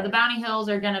 right. The Bounty Hills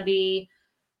are going to be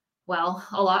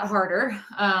a lot harder,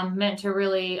 meant to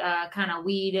really kind of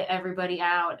weed everybody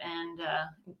out,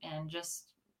 and just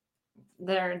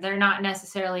they're not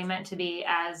necessarily meant to be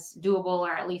as doable,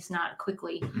 or at least not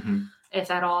quickly,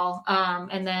 if at all.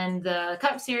 And then the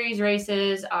Cup Series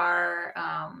races are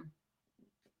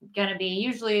going to be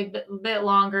usually a bit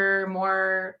longer,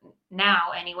 more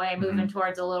now anyway, moving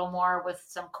towards a little more with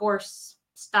some course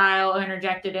style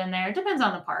interjected in there. It depends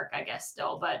on the park, I guess,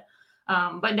 still, but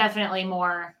definitely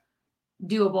more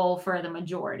doable for the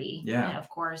majority, of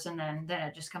course, and then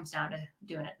it just comes down to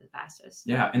doing it the fastest.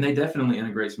 Yeah, and they definitely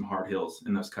integrate some hard hills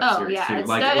in those Cup Series too. It's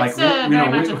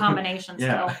very much a combination.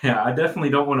 Yeah, I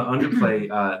definitely don't want to underplay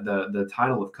the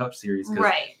title of Cup Series,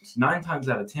 because 9 times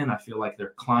out of 10, I feel like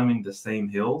they're climbing the same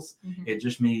hills. It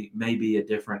just may be a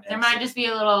different. There might just be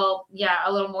a little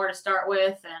more to start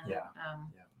with, and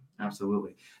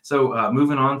absolutely. So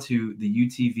moving on to the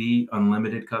UTV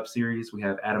Unlimited Cup Series, we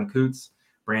have Adam Coots,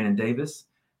 Brandon Davis,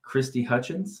 Christy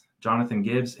Hutchins, Jonathan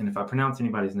Gibbs, and if I pronounce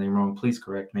anybody's name wrong, please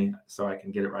correct me so I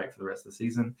can get it right for the rest of the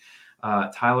season.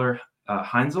 Tyler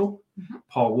Heinzel,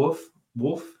 Paul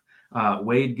Wolf,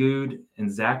 Wade Good,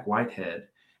 and Zach Whitehead.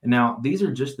 And now these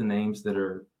are just the names that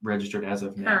are registered as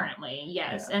of now. Currently,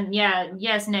 yes. Yeah. And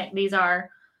yes, Nick, these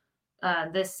are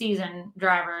this season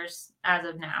drivers as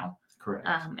of now. Correct.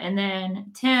 And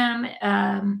then Tim,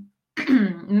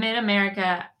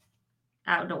 Mid-America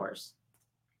Outdoors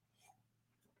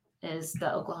is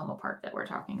the Oklahoma park that we're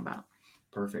talking about.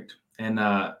 Perfect. And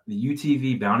the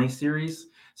UTV Bounty Series.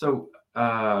 So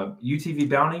UTV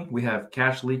Bounty, we have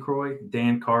Cash LeCroy,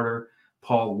 Dan Carter,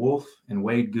 Paul Wolf, and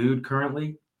Wade Good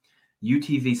currently.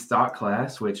 UTV Stock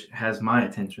Class, which has my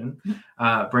attention,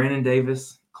 Brandon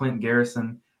Davis, Clint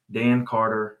Garrison, Dan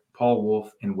Carter, Paul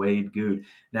Wolf, and Wade Good.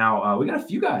 Now, we got a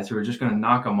few guys who are just going to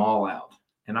knock them all out,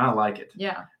 and I like it.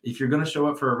 Yeah. If you're going to show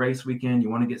up for a race weekend,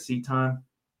 you want to get seat time,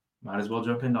 might as well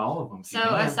jump into all of them. So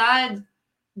aside,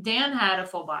 Dan had a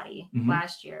full body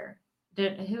last year.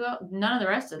 None of the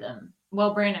rest of them.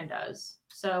 Well, Brandon does.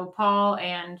 So Paul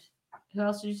and who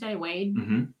else did you say? Wade.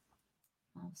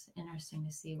 Well, it's interesting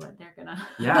to see what they're gonna.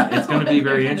 Yeah, it's going to be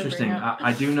very bring interesting. up.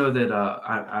 I do know that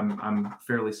I'm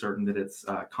fairly certain that it's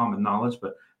common knowledge,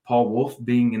 but Paul Wolf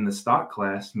being in the stock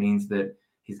class means that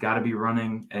he's got to be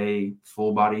running a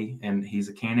full body, and he's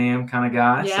a Can-Am kind of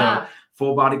guy. Yeah. So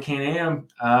full body Can-Am,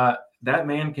 that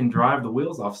man can drive the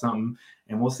wheels off something,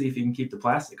 and we'll see if he can keep the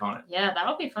plastic on it. Yeah,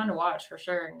 that'll be fun to watch for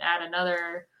sure, and add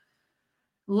another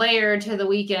layer to the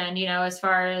weekend, as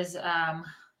far as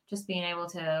just being able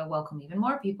to welcome even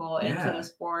more people into the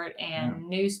sport and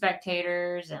new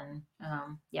spectators, and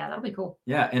that'll be cool.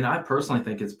 Yeah, and I personally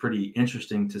think it's pretty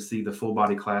interesting to see the full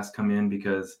body class come in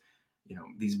because,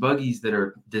 these buggies that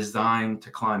are designed to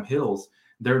climb hills,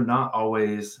 they're not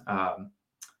always, how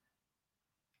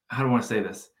do I want to say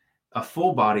this? A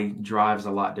full body drives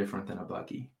a lot different than a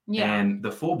buggy. Yeah. And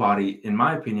the full body, in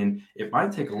my opinion, it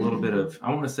might take a little bit of, I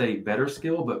want to say better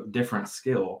skill, but different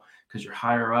skill, because you're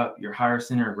higher up, you're higher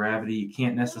center of gravity. You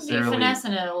can't necessarily. Be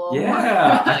finessing it a little more.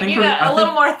 Yeah. I think you got a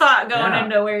little more thought going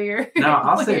into where you're. Now,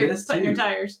 I'll say this too. Your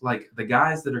tires. Like the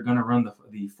guys that are going to run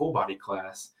the full body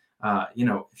class,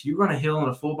 if you run a hill in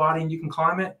a full body and you can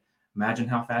climb it, imagine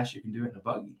how fast you can do it in a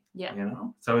buggy. Yeah.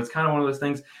 So it's kind of one of those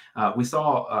things. We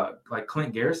saw like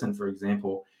Clint Garrison, for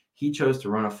example, he chose to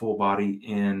run a full body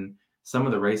in some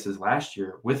of the races last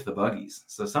year with the buggies.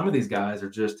 So some of these guys are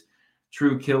just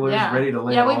true killers, ready to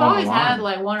lay it all on the line. Yeah, we've always had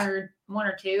like one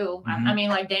or two. Mm-hmm. I mean,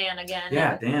 like Dan again.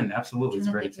 Yeah, Dan, absolutely. It's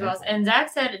great. And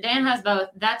Zach said Dan has both.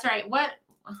 That's right.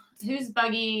 Whose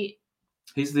buggy?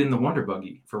 He's in the Wonder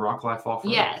Buggy for Rock Life Fall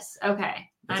Forever. Yes. Okay.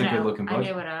 It's a good looking buggy.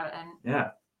 I knew it.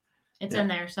 Yeah. It's in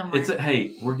there somewhere.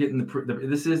 Hey, we're getting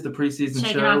this is the preseason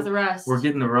Shaking show. Off the rust. We're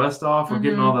getting the rust off. We're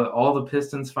getting all the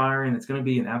pistons firing. It's going to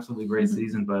be an absolutely great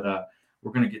season, but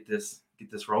we're going to get this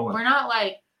rolling. We're not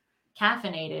like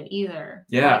caffeinated either.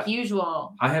 Yeah. Like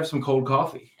usual. I have some cold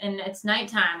coffee. And it's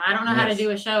nighttime. I don't know how to do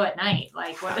a show at night.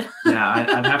 Like what? Yeah,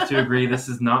 I'd have to agree. This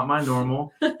is not my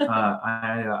normal.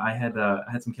 I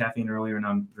had some caffeine earlier, and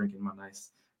I'm drinking my nice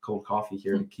cold coffee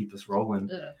here to keep us rolling.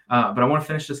 But I want to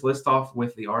finish this list off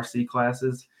with the RC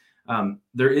classes.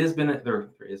 There has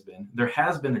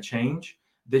been a change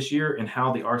this year in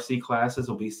how the RC classes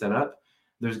will be set up.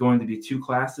 There's going to be 2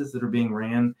 classes that are being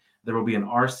ran. There will be an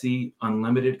RC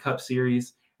Unlimited Cup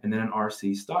Series and then an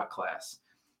RC Stock class.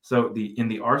 So in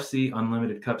the RC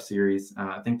Unlimited Cup Series,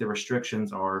 I think the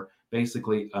restrictions are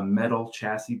basically a metal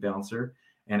chassis bouncer.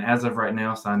 And as of right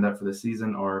now, signed up for the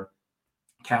season are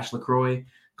Cash LaCroix,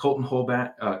 Colton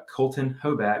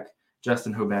Hoback,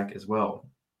 Justin Hoback as well.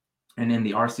 And in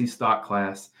the RC Stock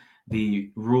class, the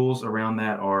rules around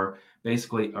that are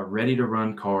basically a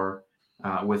ready-to-run car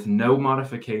with no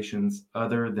modifications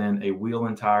other than a wheel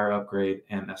and tire upgrade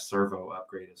and a servo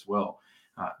upgrade as well.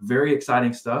 Very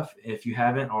exciting stuff. If you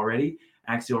haven't already,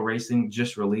 Axial Racing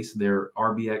just released their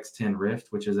RBX10 Rift,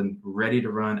 which is a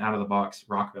ready-to-run out-of-the-box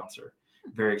rock bouncer.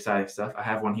 Very exciting stuff. I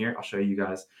have one here. I'll show you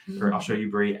guys, or I'll show you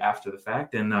Bree after the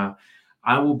fact. And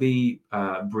I will be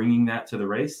bringing that to the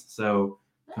race. So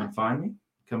come find me.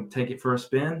 Come take it for a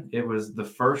spin. It was the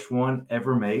first one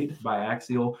ever made by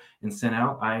Axial and sent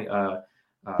out.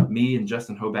 Me and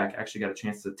Justin Hoback actually got a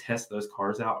chance to test those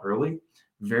cars out early.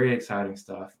 Very exciting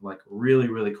stuff. Like really,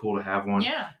 really cool to have one.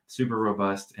 Yeah. Super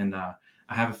robust. And I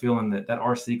have a feeling that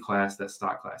RC class, that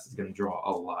stock class, is going to draw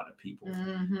a lot of people.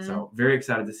 Mm-hmm. So very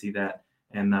excited to see that.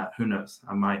 And who knows?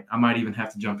 I might even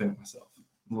have to jump in it myself.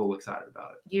 I'm a little excited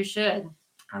about it. You should.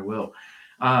 I will.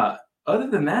 Other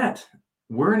than that,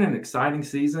 we're in an exciting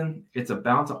season. It's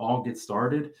about to all get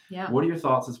started. Yeah. What are your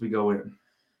thoughts as we go in?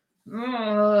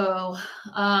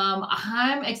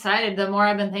 I'm excited. The more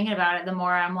I've been thinking about it, the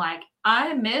more I'm like,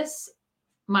 I miss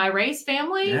my race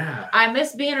family. Yeah. I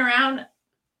miss being around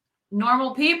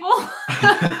normal people in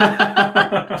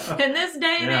this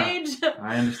day and age.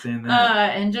 I understand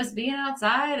that. And just being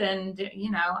outside and,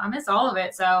 I miss all of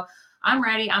it. So I'm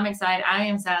ready. I'm excited. I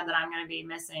am sad that I'm going to be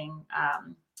missing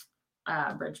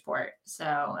Bridgeport.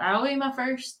 So that'll be my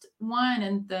first one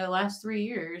in the last 3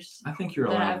 years. I think you're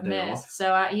that allowed I've missed.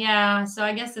 So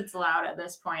I guess it's allowed at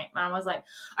this point. I was like,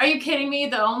 are you kidding me?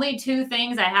 The only 2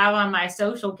 things I have on my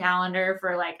social calendar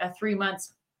for like a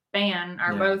 3-month span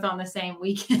are both on the same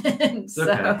weekend. So.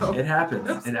 Okay. It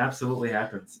happens. It absolutely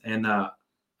happens. And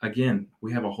again,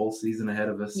 we have a whole season ahead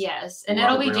of us. Yes. And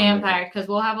it'll be jam-packed because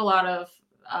we'll have a lot of,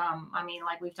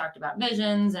 like we've talked about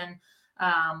visions, and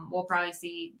we'll probably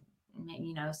see,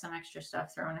 some extra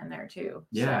stuff thrown in there too.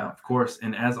 Yeah, of course.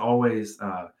 And as always,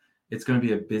 it's going to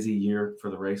be a busy year for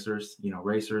the racers.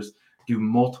 Racers do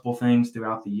multiple things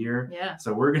throughout the year. Yeah.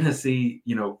 So we're going to see,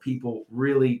 people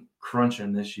really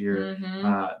crunching this year.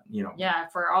 Mm-hmm. Yeah,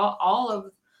 for all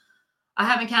of, I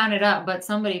haven't counted up, but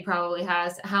somebody probably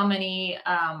has how many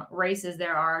races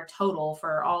there are total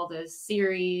for all the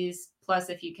series, plus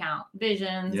if you count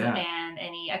Visions and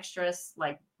any extras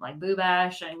like Boo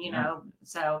Bash and you know,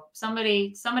 so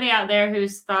somebody out there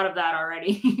who's thought of that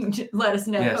already, let us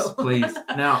know. Yes, please.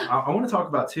 Now I want to talk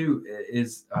about too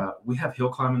is we have hill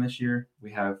climbing this year.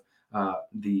 We have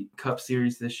the Cup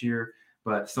Series this year.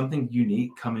 But something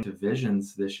unique coming to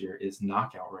Visions this year is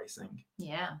knockout racing.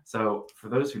 Yeah. So for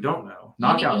those who don't know,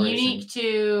 knockout racing. Unique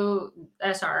to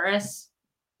SRS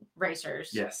racers.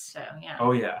 Yes. So, yeah.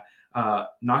 Oh, yeah.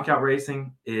 Knockout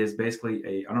racing is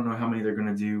basically I don't know how many they're going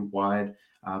to do wide,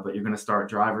 but you're going to start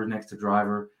driver next to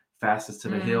driver, fastest to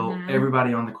the hill,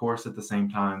 everybody on the course at the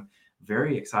same time.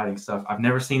 Very exciting stuff. I've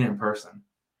never seen it in person.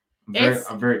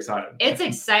 I'm very excited. It's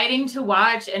exciting to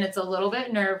watch, and it's a little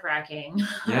bit nerve-wracking.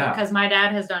 Yeah. Because my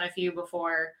dad has done a few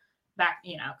before back,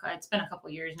 you know, it's been a couple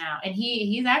years now. And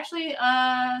he's actually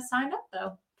signed up,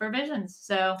 though, for Visions.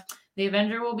 So the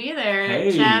Avenger will be there.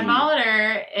 Hey. Chad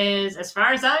Molitor is, as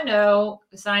far as I know,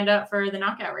 signed up for the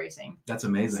knockout racing. That's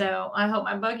amazing. So I hope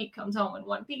my buggy comes home in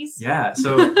one piece. Yeah.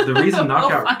 So the reason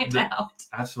knockout we'll find out.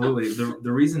 Absolutely.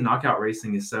 The reason knockout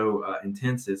racing is so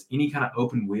intense is any kind of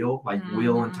open wheel, like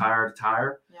wheel and tire to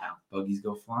tire, buggies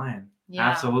go flying. Yeah.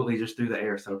 Absolutely, just through the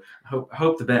air. So I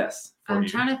hope the best. I'm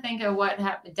trying to think of what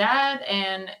happened. Dad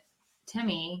and Tim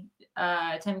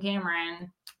Cameron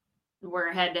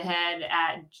were head to head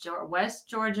at West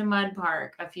Georgia Mud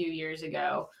Park a few years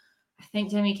ago. I think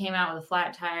Timmy came out with a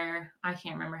flat tire. I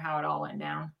can't remember how it all went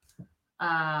down.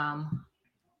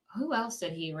 Who else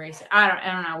did he race? I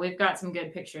don't know. We've got some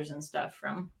good pictures and stuff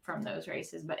from those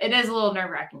races, but it is a little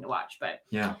nerve-wracking to watch. But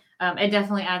yeah, it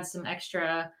definitely adds some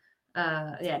extra.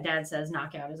 Dad says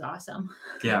knockout is awesome.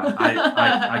 Yeah,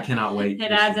 I cannot wait.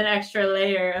 It adds an extra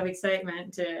layer of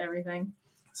excitement to everything.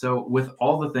 So with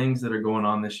all the things that are going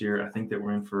on this year, I think that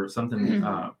we're in for something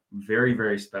very,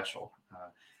 very special.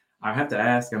 I have to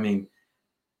ask, I mean,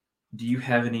 do you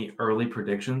have any early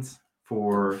predictions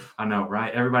for, I know,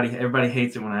 right? Everybody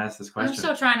hates it when I ask this question. I'm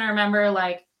still trying to remember,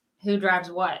 like, who drives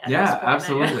what. Yeah,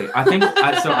 absolutely. I think,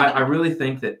 I really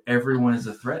think that everyone is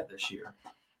a threat this year.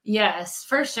 Yes,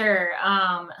 for sure.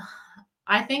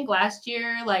 I think last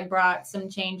year like brought some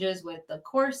changes with the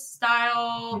course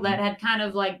style that had kind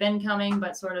of like been coming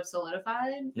but sort of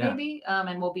solidified maybe,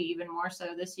 and will be even more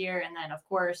so this year. And then of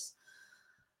course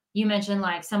you mentioned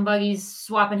like some buggies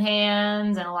swapping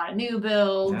hands and a lot of new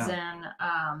builds and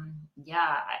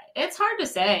it's hard to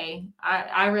say.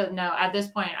 I really know at this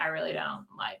point I really don't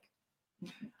like.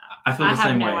 I feel the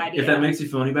same way. Idea. If that makes you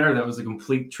feel any better, that was a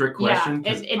complete trick question.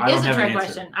 Yeah, it is a trick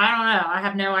question. I don't know. I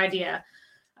have no idea.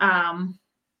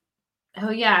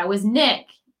 It was Nick.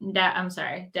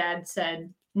 Dad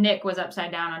said Nick was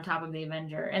upside down on top of the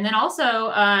Avenger. And then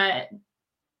also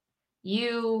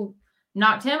you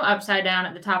knocked him upside down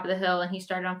at the top of the hill and he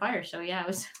started on fire. So yeah, it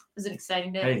was an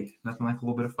exciting day. Hey, nothing like a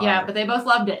little bit of fire. Yeah, but they both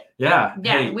loved it. Yeah.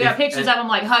 Yeah. We have pictures of them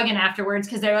like hugging afterwards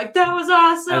because they're like, that was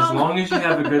awesome. As long as you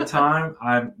have a good time,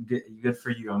 I'm good for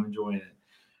you. I'm enjoying it.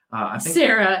 I think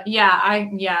Sarah,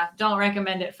 don't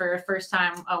recommend it for a first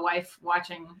time a wife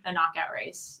watching a knockout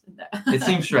race. It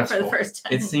seems stressful. For the first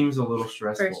time. It seems a little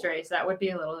stressful. First race, that would be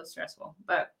a little stressful.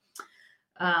 But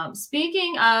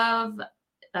speaking of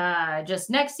just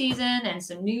next season and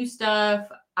some new stuff,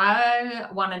 I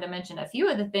wanted to mention a few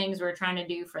of the things we're trying to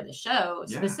do for the show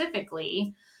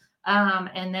specifically,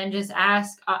 and then just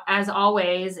ask, as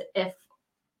always, if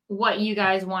what you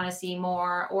guys want to see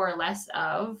more or less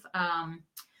of.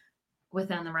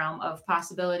 Within the realm of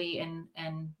possibility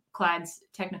and Clyde's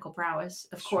technical prowess,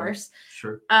 of course.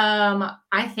 Sure.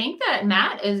 I think that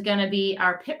Matt is going to be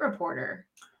our pit reporter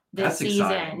this season.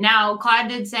 Exciting. Now, Clyde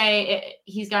did say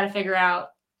he's got to figure out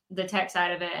the tech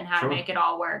side of it and how to make it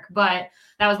all work. But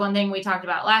that was one thing we talked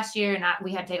about last year. And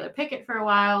we had Taylor Pickett for a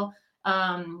while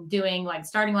doing like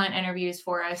starting line interviews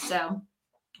for us. So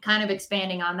kind of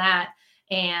expanding on that.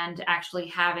 And actually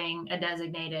having a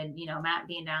designated, Matt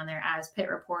being down there as pit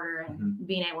reporter and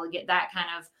being able to get that kind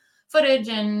of footage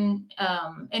and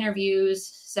interviews.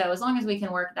 So as long as we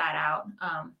can work that out,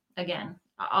 again,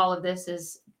 all of this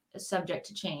is subject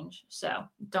to change. So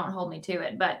don't hold me to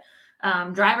it. But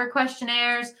driver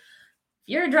questionnaires, if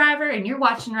you're a driver and you're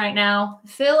watching right now,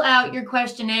 fill out your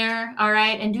questionnaire, all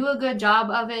right, and do a good job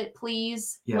of it,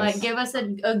 please. Yes. Like give us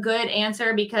a good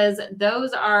answer because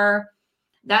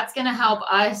that's going to help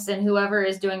us and whoever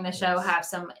is doing the show have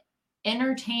some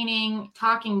entertaining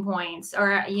talking points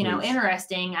or,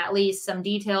 interesting, at least some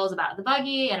details about the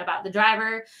buggy and about the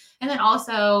driver. And then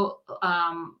also,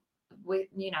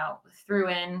 threw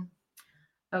in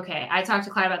okay, I talked to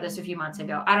Clyde about this a few months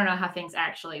ago. I don't know how things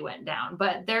actually went down,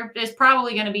 but there is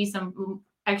probably going to be some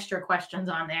extra questions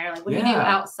on there. Like, what do you do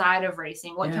outside of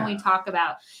racing? What can we talk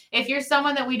about? If you're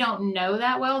someone that we don't know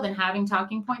that well, then having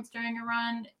talking points during a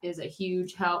run is a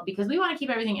huge help, because we want to keep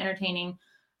everything entertaining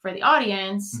for the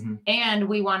audience, and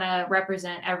we want to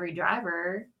represent every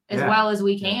driver as well as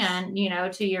we can, you know,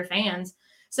 to your fans.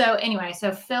 So anyway,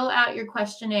 so fill out your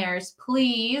questionnaires,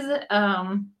 please.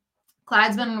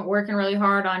 Clyde's been working really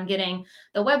hard on getting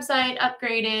the website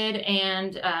upgraded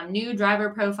and new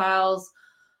driver profiles.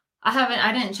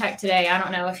 I didn't check today. I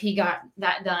don't know if he got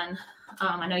that done.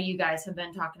 I know you guys have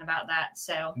been talking about that.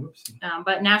 So,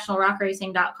 but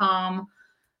nationalrockracing.com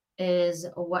is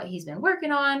what he's been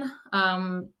working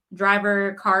on.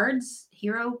 Driver cards,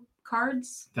 hero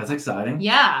cards. That's exciting.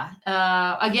 Yeah.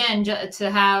 Again,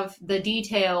 to have the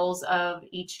details of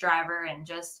each driver and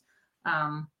just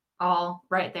all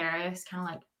right there. It's kind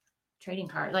of like trading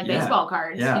cards, like baseball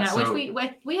cards, you know, so,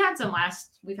 which we had some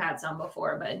we've had some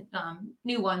before, but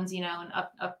new ones, you know,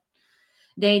 and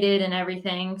updated and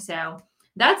everything. So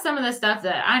that's some of the stuff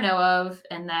that I know of,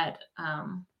 and that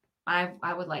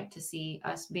I would like to see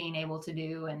us being able to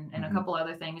do, and a couple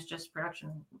other things just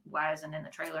production wise and in the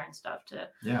trailer and stuff to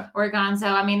work on. So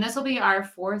I mean, this will be our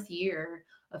 4th year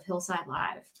of Hillside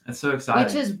Live. That's so exciting.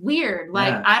 Which is weird.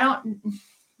 Like I don't.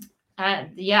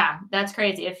 That's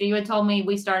crazy. If you had told me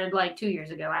we started like 2 years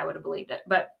ago, I would have believed it.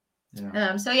 But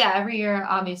so every year,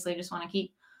 obviously, just want to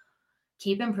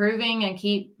keep improving and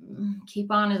keep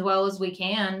on as well as we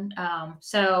can.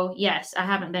 So yes, I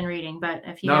haven't been reading, but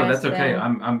if you that's okay.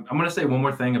 I'm going to say one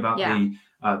more thing about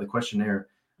the questionnaire.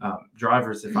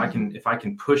 Drivers, if I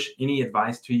can push any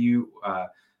advice to you,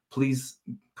 please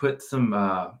put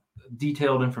some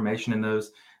detailed information in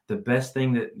those. The best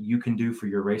thing that you can do for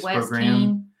your race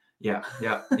program. Yeah.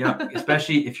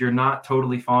 Especially if you're not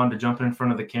totally fond of jumping in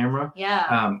front of the camera.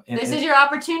 This is your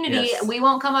opportunity. Yes. We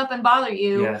won't come up and bother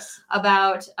you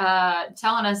about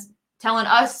telling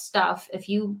us stuff if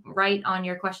you write on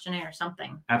your questionnaire or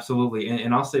something. Absolutely.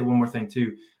 And I'll say one more thing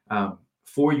too.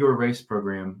 For your race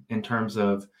program, in terms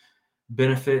of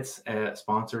benefits,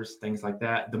 sponsors, things like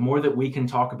that, the more that we can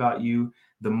talk about you,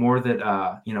 the more that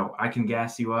I can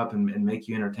gas you up and make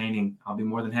you entertaining, I'll be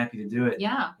more than happy to do it.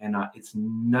 Yeah. And it's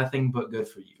nothing but good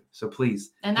for you. So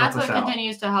please. And that's what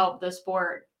continues to help the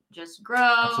sport just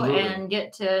grow and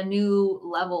get to new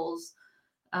levels.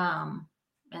 And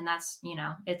that's,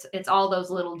 it's all those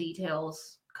little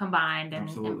details combined and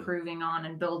improving on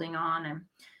and building on.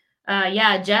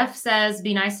 And Jeff says,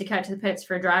 be nice to cut to the pits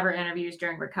for driver interviews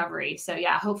during recovery. So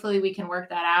hopefully we can work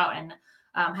that out and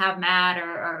have Matt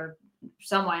or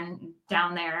someone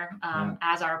down there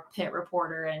as our pit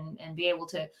reporter and be able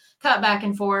to cut back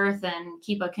and forth and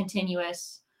keep a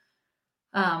continuous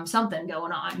something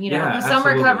going on. Some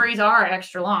recoveries are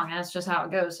extra long, and that's just how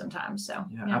it goes sometimes. So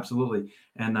absolutely.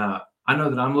 And I know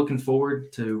that I'm looking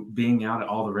forward to being out at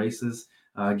all the races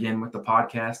again with the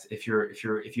podcast. If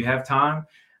you have time,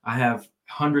 I have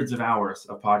hundreds of hours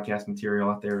of podcast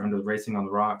material out there under the Racing on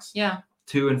the Rocks.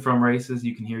 To and from races,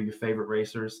 you can hear your favorite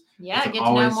racers. Get to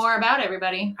know more about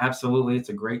everybody. Absolutely. It's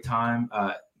a great time.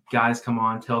 Guys come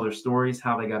on, tell their stories,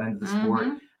 how they got into the sport.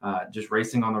 Just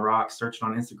Racing on the Rocks, search it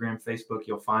on Instagram, Facebook,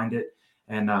 you'll find it.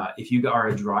 And if you are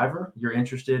a driver, you're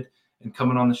interested in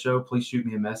coming on the show, please shoot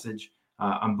me a message.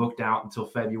 I'm booked out until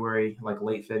February, like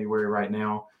late February right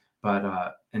now.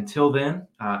 But until then,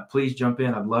 please jump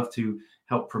in. I'd love to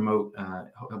help promote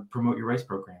your race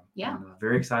program. And,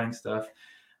 very exciting stuff.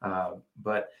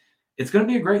 But it's going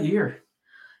to be a great year.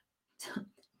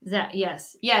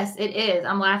 Yes, it is.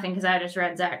 I'm laughing because I just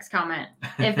read Zach's comment.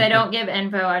 If they don't give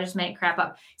info, I just make crap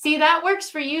up. See, that works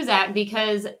for you, Zach,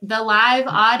 because the live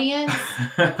audience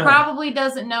probably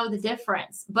doesn't know the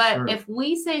difference. But if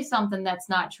we say something that's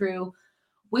not true,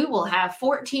 we will have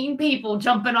 14 people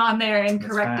jumping on there and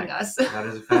correcting us. That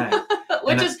is a fact.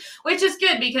 which is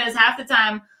good, because half the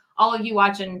time all of you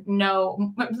watching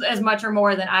know as much or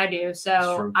more than I do,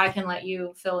 so I can let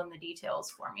you fill in the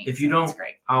details for me. If you don't,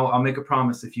 great. I'll make a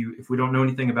promise. If we don't know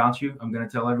anything about you, I'm going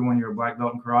to tell everyone you're a black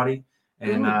belt in karate,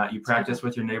 and you practice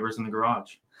with your neighbors in the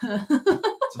garage.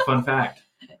 It's a fun fact.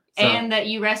 And that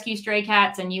you rescue stray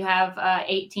cats, and you have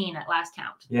 18 at last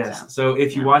count. Yes. So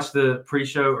if you watch the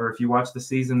pre-show, or if you watch the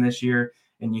season this year,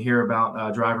 and you hear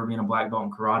about Driver being a black belt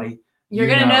in karate, You're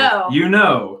going to know. You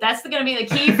know. That's going to be the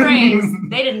key phrase.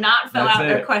 They did not fill out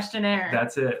their questionnaire.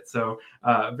 That's it. So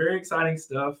very exciting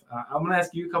stuff. I'm going to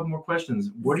ask you a couple more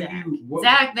questions.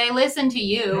 Zach, they listen to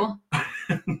you.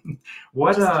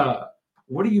 What are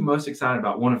you most excited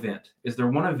about? One event. Is there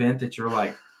one event that you're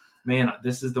like, man,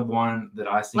 this is the one that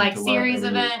I seem like to love series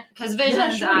event, because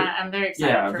Visions, sure. I'm very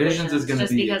excited for Visions is going to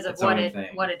just be because of its what own it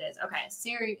thing. is. Okay,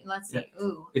 series. Let's see. Yeah.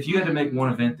 Ooh. If you had to make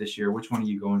one event this year, which one are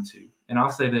you going to? And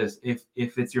I'll say this: if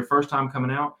it's your first time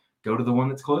coming out, go to the one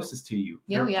that's closest to you.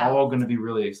 They're all going to be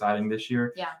really exciting this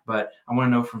year. Yeah. But I want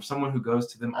to know from someone who goes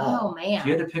to them all. Oh man. If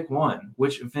you had to pick one,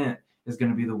 which event is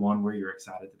going to be the one where you're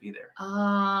excited to be there?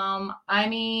 I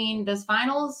mean, does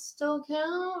finals still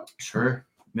count? Sure.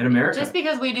 Mid-America. Just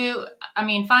because we do, I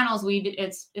mean, finals,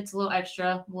 it's a little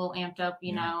extra, a little amped up,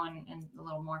 you know, and a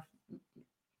little more,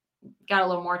 got a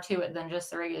little more to it than just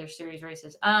the regular series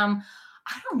races. I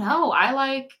don't know.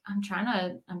 I'm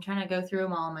trying to go through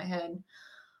them all in my head.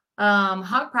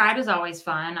 Hog Pride is always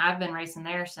fun. I've been racing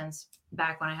there since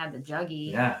back when I had the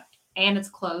Juggy. Yeah. And it's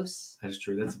close. That's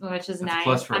true. Which is nice.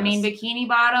 Plus for us. Bikini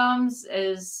Bottoms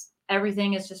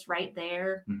everything is just right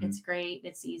there. Mm-hmm. It's great.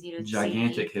 It's easy to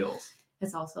Gigantic see. hills.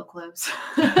 It's also close.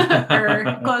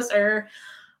 Closer.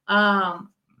 Oh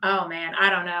man, I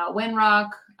don't know.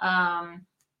 Windrock.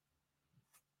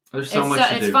 There's so much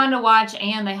to do. It's fun to watch,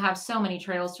 and they have so many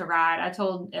trails to ride. I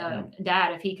told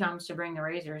Dad if he comes to bring the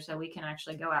Razor so we can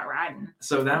actually go out riding.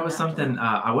 So that was something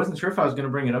I wasn't sure if I was going to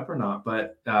bring it up or not,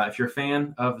 but if you're a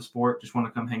fan of the sport, just want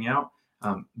to come hang out,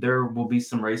 there will be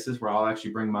some races where I'll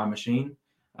actually bring my machine.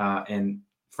 And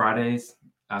Fridays,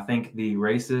 I think the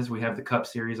races, we have the Cup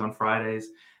Series on Fridays.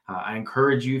 I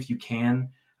encourage you, if you can,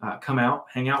 come out,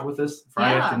 hang out with us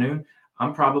Friday afternoon.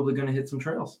 I'm probably going to hit some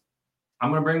trails. I'm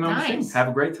going to bring my machine. Have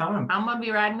a great time. I'm going to be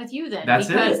riding with you then. That's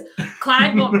because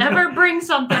Clyde will never bring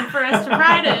something for us to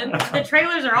ride in. The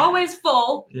trailers are always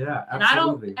full. Yeah, absolutely. And I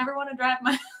don't ever want to drive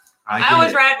my... I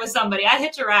always ride with somebody. I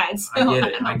hitch a ride. So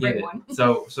I get it.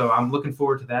 So I'm looking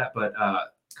forward to that. But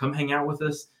come hang out with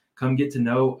us. Come get to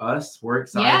know us. We're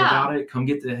excited about it. Come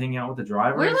get to hang out with the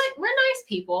drivers. We're nice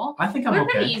people. I think we're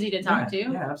pretty easy to talk to.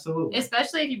 Yeah, absolutely.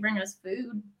 Especially if you bring us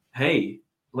food. Hey,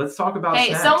 let's talk about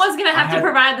snacks. Someone's going to have to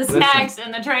provide the snacks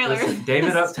in the trailer.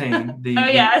 David Uptain, the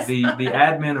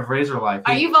admin of Razor Life.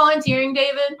 Are you volunteering,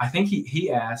 David? I think he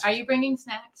asked. Are you bringing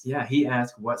snacks? Yeah, he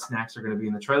asked what snacks are going to be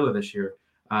in the trailer this year.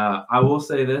 I will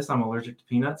say this. I'm allergic to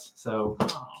peanuts, so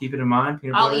keep it in mind.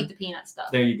 I'll eat the peanut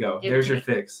stuff. There you go. There's your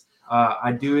fix.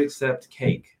 I do accept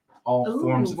cake. All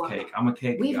forms of cake. I'm a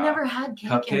cake guy. We've never had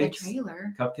cake in the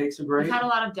trailer. Cupcakes are great. We've had a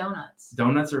lot of donuts.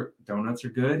 Donuts are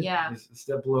good. Yeah. It's a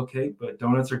step below cake, but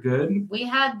donuts are good. We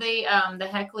had the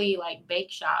Heckley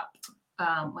bake shop.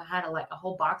 We had a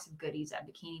whole box of goodies at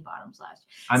Bikini Bottoms last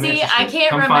year. I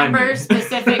can't remember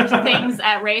specific things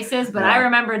at races, but I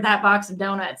remembered that box of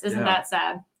donuts. Isn't that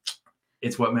sad?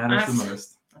 It's what matters the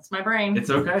most. That's my brain. It's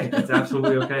okay. It's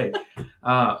absolutely okay.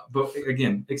 But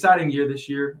again, exciting year this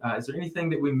year. Is there anything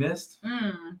that we missed?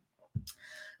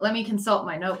 Let me consult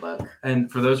my notebook.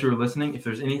 And for those who are listening, if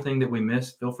there's anything that we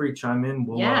missed, feel free to chime in.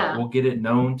 We'll get it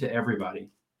known to everybody.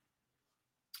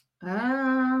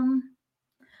 I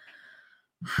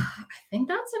think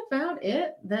that's about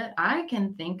it that I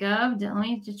can think of. Let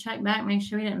me just check back, make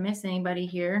sure we didn't miss anybody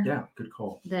here. Yeah, good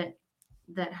call. That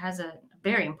has a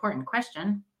very important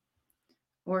question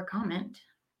or comment.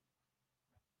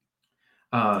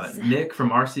 Nick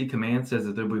from RC Command says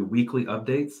that there'll be weekly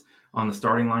updates on the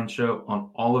Starting Line show on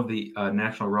all of the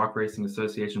National Rock Racing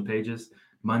Association pages,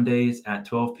 Mondays at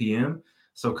 12 p.m.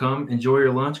 So come enjoy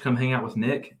your lunch. Come hang out with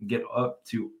Nick. Get up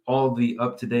to all the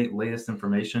up-to-date latest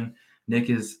information. Nick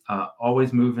is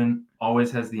always moving,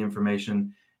 always has the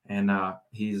information, and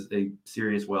he's a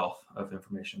serious wealth of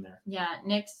information there. Yeah,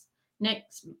 Nick's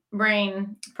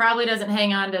brain probably doesn't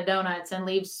hang on to donuts and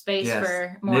leaves space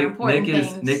for more important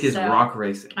things. Nick is rock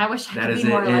racing. I wish I could be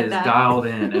more like that. It is dialed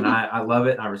in, and I love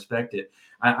it. I respect it.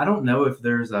 I don't know if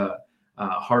there's a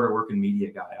harder working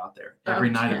media guy out there.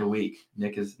 Every night of the week,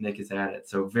 Nick is at it.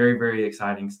 So very, very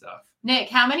exciting stuff. Nick,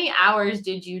 how many hours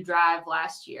did you drive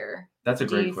last year? That's a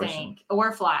great question.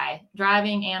 Or fly,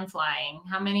 driving and flying.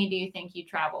 How many do you think you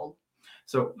traveled?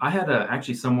 So I had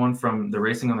actually someone from the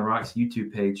Racing on the Rocks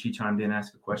YouTube page. He chimed in and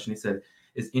asked a question. He said,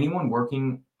 is anyone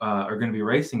working or going to be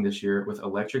racing this year with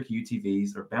electric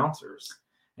UTVs or bouncers?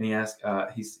 And he asked,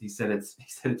 he said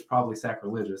it's probably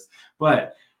sacrilegious,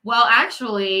 but. Well,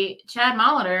 actually, Chad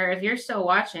Molitor, if you're still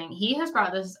watching, he has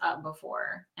brought this up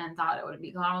before and thought it would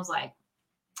be cool. I was like,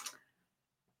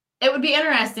 it would be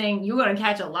interesting. You would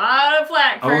catch a lot of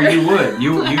flack. You would.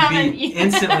 You'd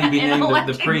instantly be named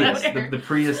the Prius, the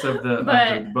Prius of the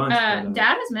bunch.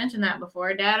 Dad has mentioned that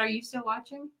before. Dad, are you still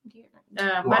watching?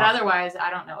 But otherwise, I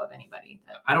don't know of anybody.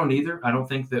 I don't either. I don't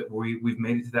think that we've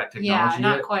made it to that technology yet. Yeah,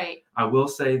 not quite. I will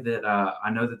say that I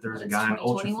know that there's a guy in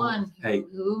Ultra. Hey,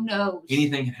 who knows?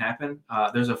 Anything can happen.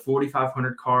 There's a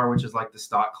 4500 car, which is like the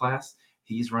stock class.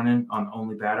 He's running on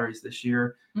only batteries this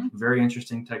year. Mm-hmm. Very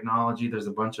interesting technology. There's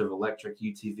a bunch of electric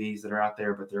UTVs that are out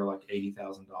there, but they're like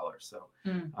 $80,000. So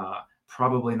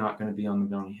probably not going to be on the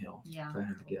Bounty Hill, if I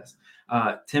had to guess.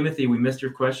 Timothy, we missed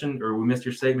your question, or we missed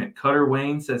your statement. Cutter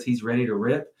Wayne says he's ready to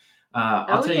rip.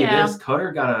 I'll tell you this,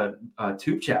 Cutter got a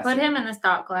tube chassis. Put him in the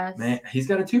stock class. Man, he's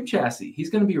got a tube chassis. He's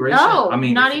going to be racing. Oh, I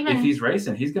mean, not if, even... if he's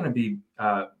racing, he's going to be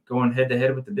going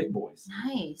head-to-head with the big boys.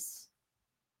 Nice.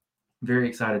 Very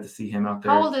excited to see him out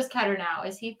there. How old is Cutter now?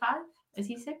 Is he 5? Is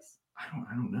he 6?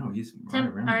 I don't know. He's Tim,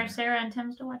 right around are there. Sarah and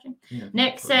Tim still watching? Yeah,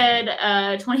 Nick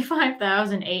said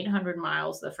 25,800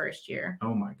 miles the first year.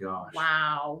 Oh my gosh.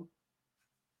 Wow.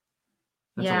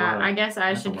 That's I guess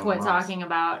I should quit miles. talking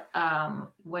about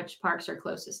which parks are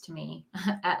closest to me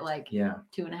at like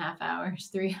 2.5 hours,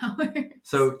 3 hours.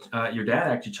 So your dad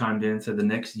actually chimed in and said the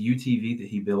next UTV that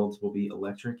he builds will be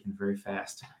electric and very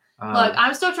fast. Look,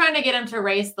 I'm still trying to get him to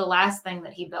race the last thing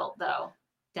that he built, though,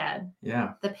 Dad.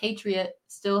 Yeah. The Patriot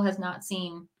still has not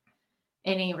seen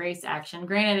any race action.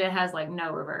 Granted, it has like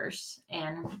no reverse,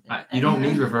 and you don't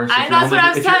need reverse. That's what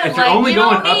I was saying. If you're only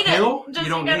going uphill, you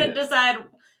don't gotta need it. decide.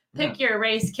 Pick your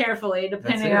race carefully,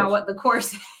 depending on what the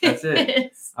course is. That's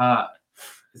it.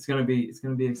 It's gonna be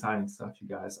exciting stuff, you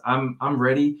guys. I'm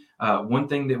ready. One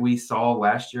thing that we saw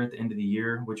last year at the end of the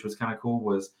year, which was kind of cool,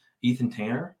 was Ethan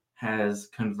Tanner has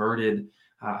converted.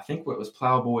 I think what was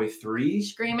Plowboy 3.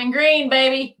 Screaming Green,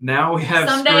 baby. Now we have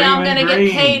someday Screaming I'm gonna Green.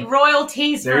 Get paid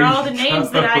royalties for all the names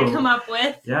that I come up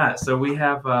with. Yeah, so we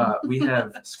have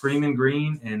Screaming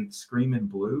Green and Screaming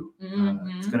Blue.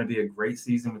 It's gonna be a great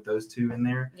season with those two in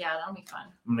there. Yeah, that'll be fun.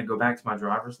 I'm gonna go back to my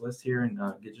driver's list here and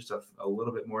get just a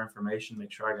little bit more information,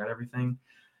 make sure I got everything.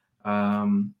 I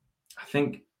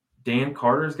think Dan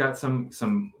Carter's got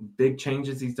some big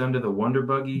changes he's done to the Wonder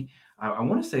Buggy. I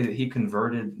want to say that he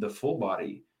converted the full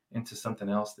body into something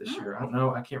else this year. I don't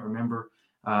know. I can't remember.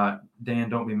 Dan,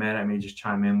 don't be mad at me. Just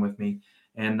chime in with me.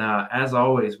 And as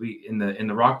always, we in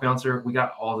the Rock Bouncer, we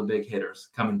got all the big hitters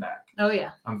coming back. Oh yeah.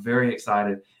 I'm very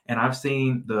excited. And I've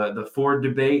seen the Ford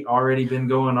debate already been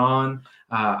going on.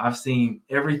 I've seen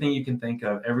everything you can think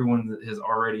of. Everyone that has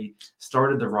already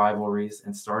started the rivalries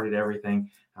and started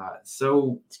everything.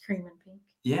 So Screaming Pink.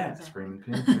 Yeah, Screaming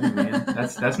Pink. Man.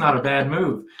 That's not a bad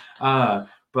move.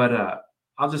 But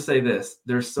I'll just say this.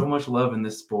 There's so much love in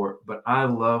this sport, but I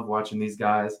love watching these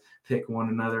guys pick one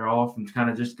another off and kind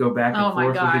of just go back and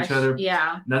forth with each other.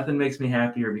 Yeah. Nothing makes me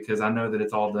happier because I know that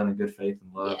it's all done in good faith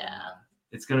and love. Yeah.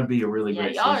 It's going to be a really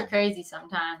great y'all season. Are crazy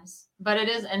sometimes, but it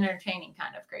is entertaining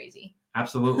kind of crazy.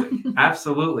 Absolutely.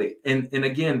 Absolutely. And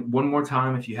again, one more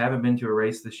time, if you haven't been to a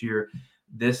race this year,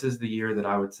 this is the year that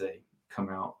I would say come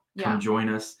out. Come join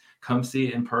us. Come see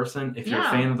it in person. If you're a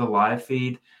fan of the live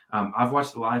feed, I've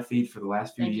watched the live feed for the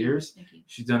last few years.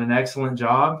 She's done an excellent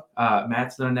job.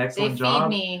 Matt's done an excellent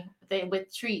job. They feed me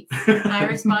with treats. I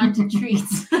respond to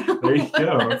treats. There you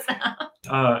go.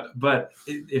 But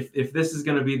if this is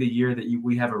going to be the year that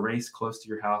we have a race close to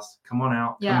your house, come on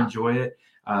out. Come enjoy it.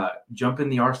 Jump in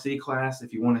the RC class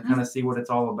if you want to kind of see what it's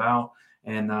all about.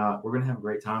 And we're going to have a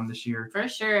great time this year. For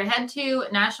sure. Head to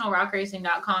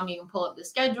nationalrockracing.com. You can pull up the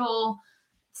schedule,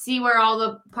 see where all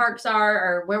the parks are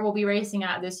or where we'll be racing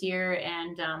at this year,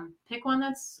 and pick one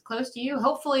that's close to you.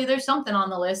 Hopefully there's something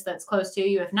on the list that's close to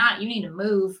you. If not, you need to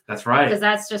move. That's right. Because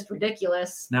that's just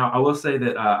ridiculous. Now, I will say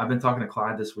that I've been talking to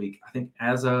Clyde this week. I think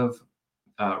as of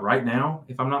right now,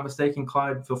 if I'm not mistaken,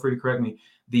 Clyde, feel free to correct me,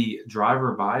 the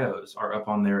driver bios are up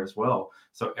on there as well.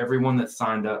 So everyone that's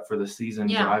signed up for the season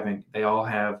driving, they all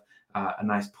have a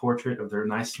nice portrait of their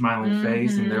nice smiling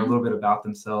face, and they're a little bit about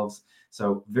themselves.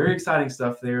 So very exciting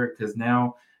stuff there, because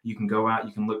now you can go out,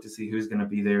 you can look to see who's going to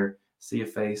be there, see a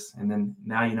face, and then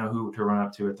now you know who to run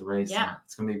up to at the race. Yeah.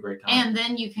 It's going to be a great time. And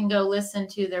then you can go listen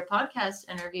to their podcast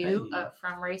interview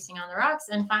from Racing on the Rocks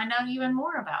and find out even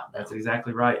more about them. That's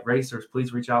exactly right. Racers,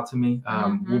 please reach out to me.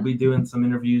 We'll be doing some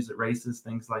interviews at races,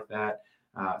 things like that.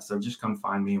 So just come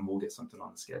find me and we'll get something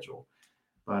on the schedule.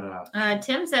 But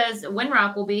Tim says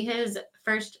Winrock will be his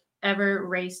first ever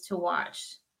race to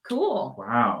watch. Cool.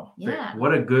 Wow. Yeah.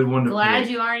 What a good one to Glad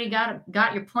pick. you already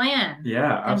got your plan.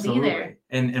 Yeah, absolutely. Be there.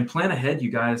 And plan ahead,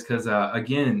 you guys, because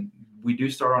again, we do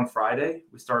start on Friday.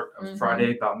 We start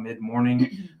Friday about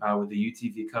mid-morning with the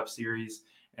UTV Cup Series,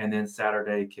 and then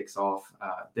Saturday kicks off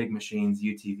big machines,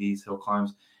 UTVs, hill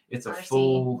climbs. It's a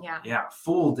RC,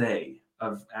 full day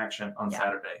of action on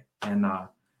Saturday, and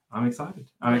I'm excited.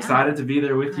 I'm excited to be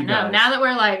there with you guys. Now that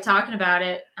we're like talking about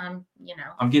it, I'm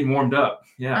getting warmed up.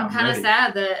 Yeah, I'm kind of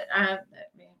sad that I'm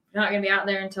not going to be out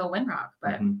there until Winrock,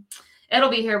 but it'll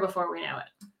be here before we know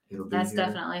it. That's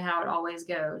definitely how it always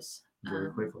goes. Very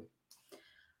quickly.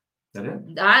 That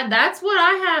it? That's what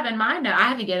I have in my note. I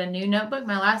had to get a new notebook.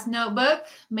 My last notebook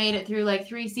made it through like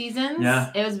 3 seasons.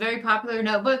 Yeah. It was a very popular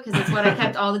notebook because it's what I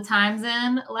kept all the times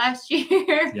in last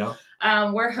year. Yep.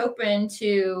 We're hoping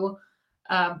to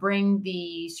bring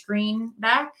the screen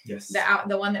back. Yes.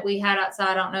 The one that we had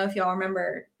outside. I don't know if y'all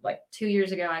remember, like 2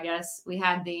 years ago, I guess we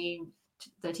had the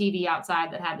TV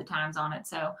outside that had the times on it.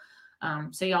 So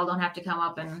y'all don't have to come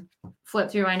up and flip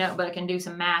through my notebook and do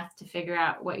some math to figure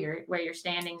out where your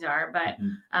standings are. But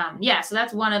so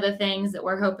that's one of the things that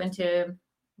we're hoping to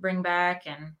bring back,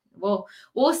 and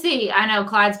we'll see. I know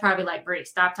Clyde's probably like, Bree,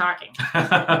 stop talking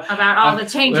about all the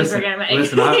changes we're gonna make.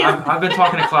 Listen, I've been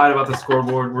talking to Clyde about the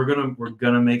scoreboard. We're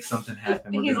gonna make something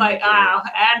happen. He's like,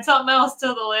 add something else to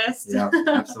the list. Yeah,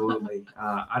 absolutely.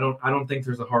 I don't think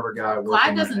there's a harder guy working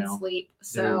Clyde doesn't right now. sleep,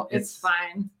 so Dude, it's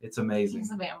fine. It's amazing.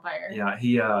 He's a vampire.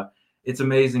 Yeah, it's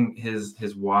amazing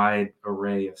his wide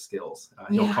array of skills.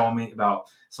 He'll call me about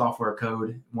software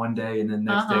code one day, and then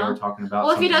next day we're talking about.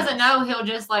 Well, if he doesn't know, he'll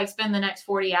just like spend the next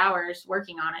 40 hours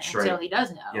working on it until he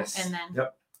does know. Yes. And then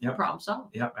Yep. problem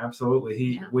solved. Yep,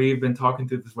 absolutely. We've been talking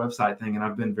through this website thing, and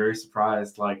I've been very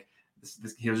surprised. Like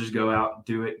he'll just go out,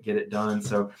 do it, get it done.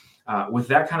 So with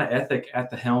that kind of ethic at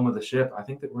the helm of the ship, I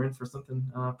think that we're in for something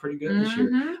pretty good this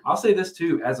year. I'll say this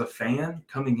too, as a fan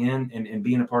coming in and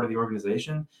being a part of the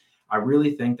organization, I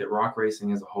really think that rock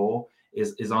racing as a whole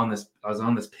is on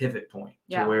this pivot point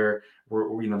to where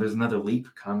we're there's another leap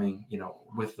coming,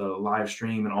 with the live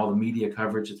stream and all the media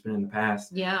coverage that's been in the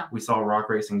past. Yeah. We saw rock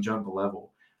racing jump a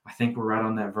level. I think we're right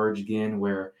on that verge again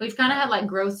where we've kind of had like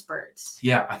growth spurts.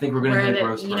 Yeah, I think we're going to hit a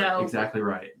growth spurt. Exactly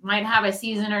right. Might have a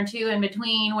season or two in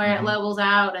between where it levels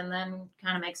out and then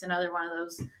kind of makes another one of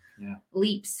those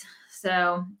leaps.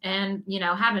 So, and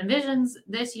having visions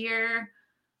this year,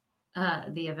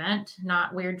 the event,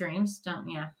 not Weird Dreams. Don't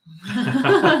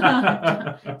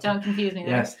confuse me there.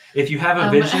 Yes. If you have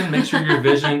a vision, make sure your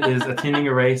vision is attending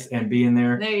a race and being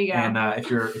there. There you go. And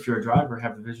if you're a driver,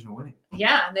 have the vision of winning.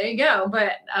 Yeah, there you go.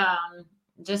 But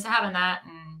just having that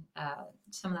and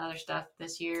some of the other stuff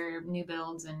this year, new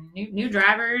builds and new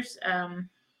drivers.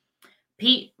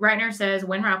 Pete Reitner says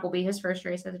Windrock will be his first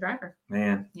race as a driver.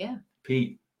 Man. Yeah.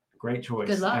 Pete, great choice.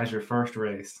 Good luck. As your first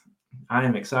race. I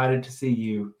am excited to see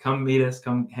you. Come meet us.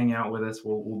 Come hang out with us.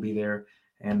 We'll be there,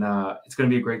 and it's going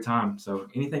to be a great time. So,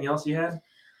 anything else you had?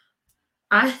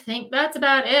 I think that's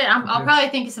about it. I'll probably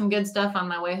think of some good stuff on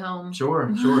my way home.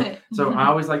 Sure. So I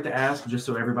always like to ask, just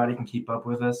so everybody can keep up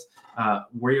with us,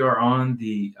 we are on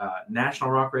the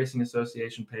National Rock Racing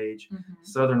Association page,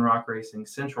 Southern Rock Racing,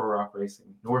 Central Rock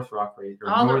Racing, North Rock Racing,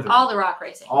 all the rock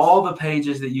racing. All the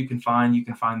pages that you can find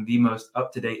the most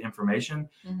up-to-date information.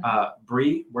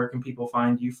 Bree, where can people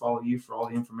find you, follow you for all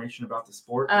the information about the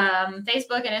sport?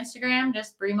 Facebook and Instagram,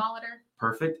 just Bree Molitor.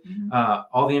 Perfect.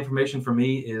 All the information for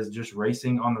me is just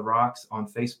Racing on the Rocks on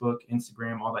Facebook,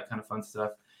 Instagram, all that kind of fun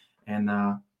stuff. And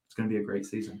it's going to be a great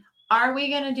season. Are we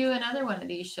going to do another one of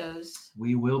these shows?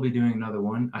 We will be doing another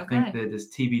one. I think that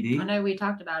is TBD. I know we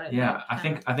talked about it. Yeah, I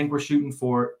think we're shooting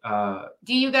for.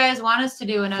 Do you guys want us to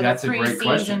do another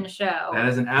pre-season show? That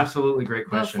is an absolutely great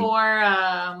question.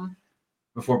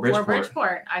 Before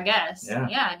Bridgeport, I guess.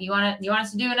 Yeah. Do you want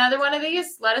us to do another one of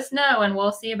these? Let us know, and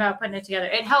we'll see about putting it together.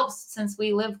 It helps since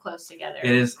we live close together.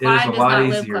 It is a lot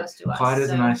easier. Clyde is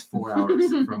a nice 4 hours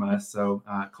from us. So,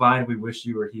 Clyde, we wish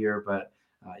you were here, but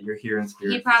you're here in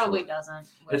spirit. He probably doesn't.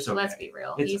 It's okay. Let's be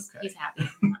real. He's happy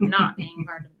not being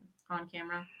part of on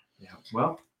camera. Yeah.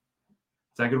 Well,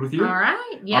 is that good with you? All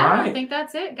right. Yeah, all right. I think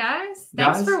that's it, guys.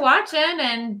 Thanks for watching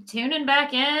and tuning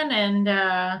back in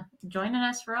and joining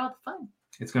us for all the fun.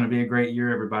 It's going to be a great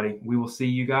year, everybody. We will see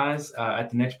you guys at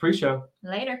the next pre-show.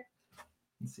 Later.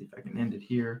 Let's see if I can end it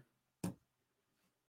here.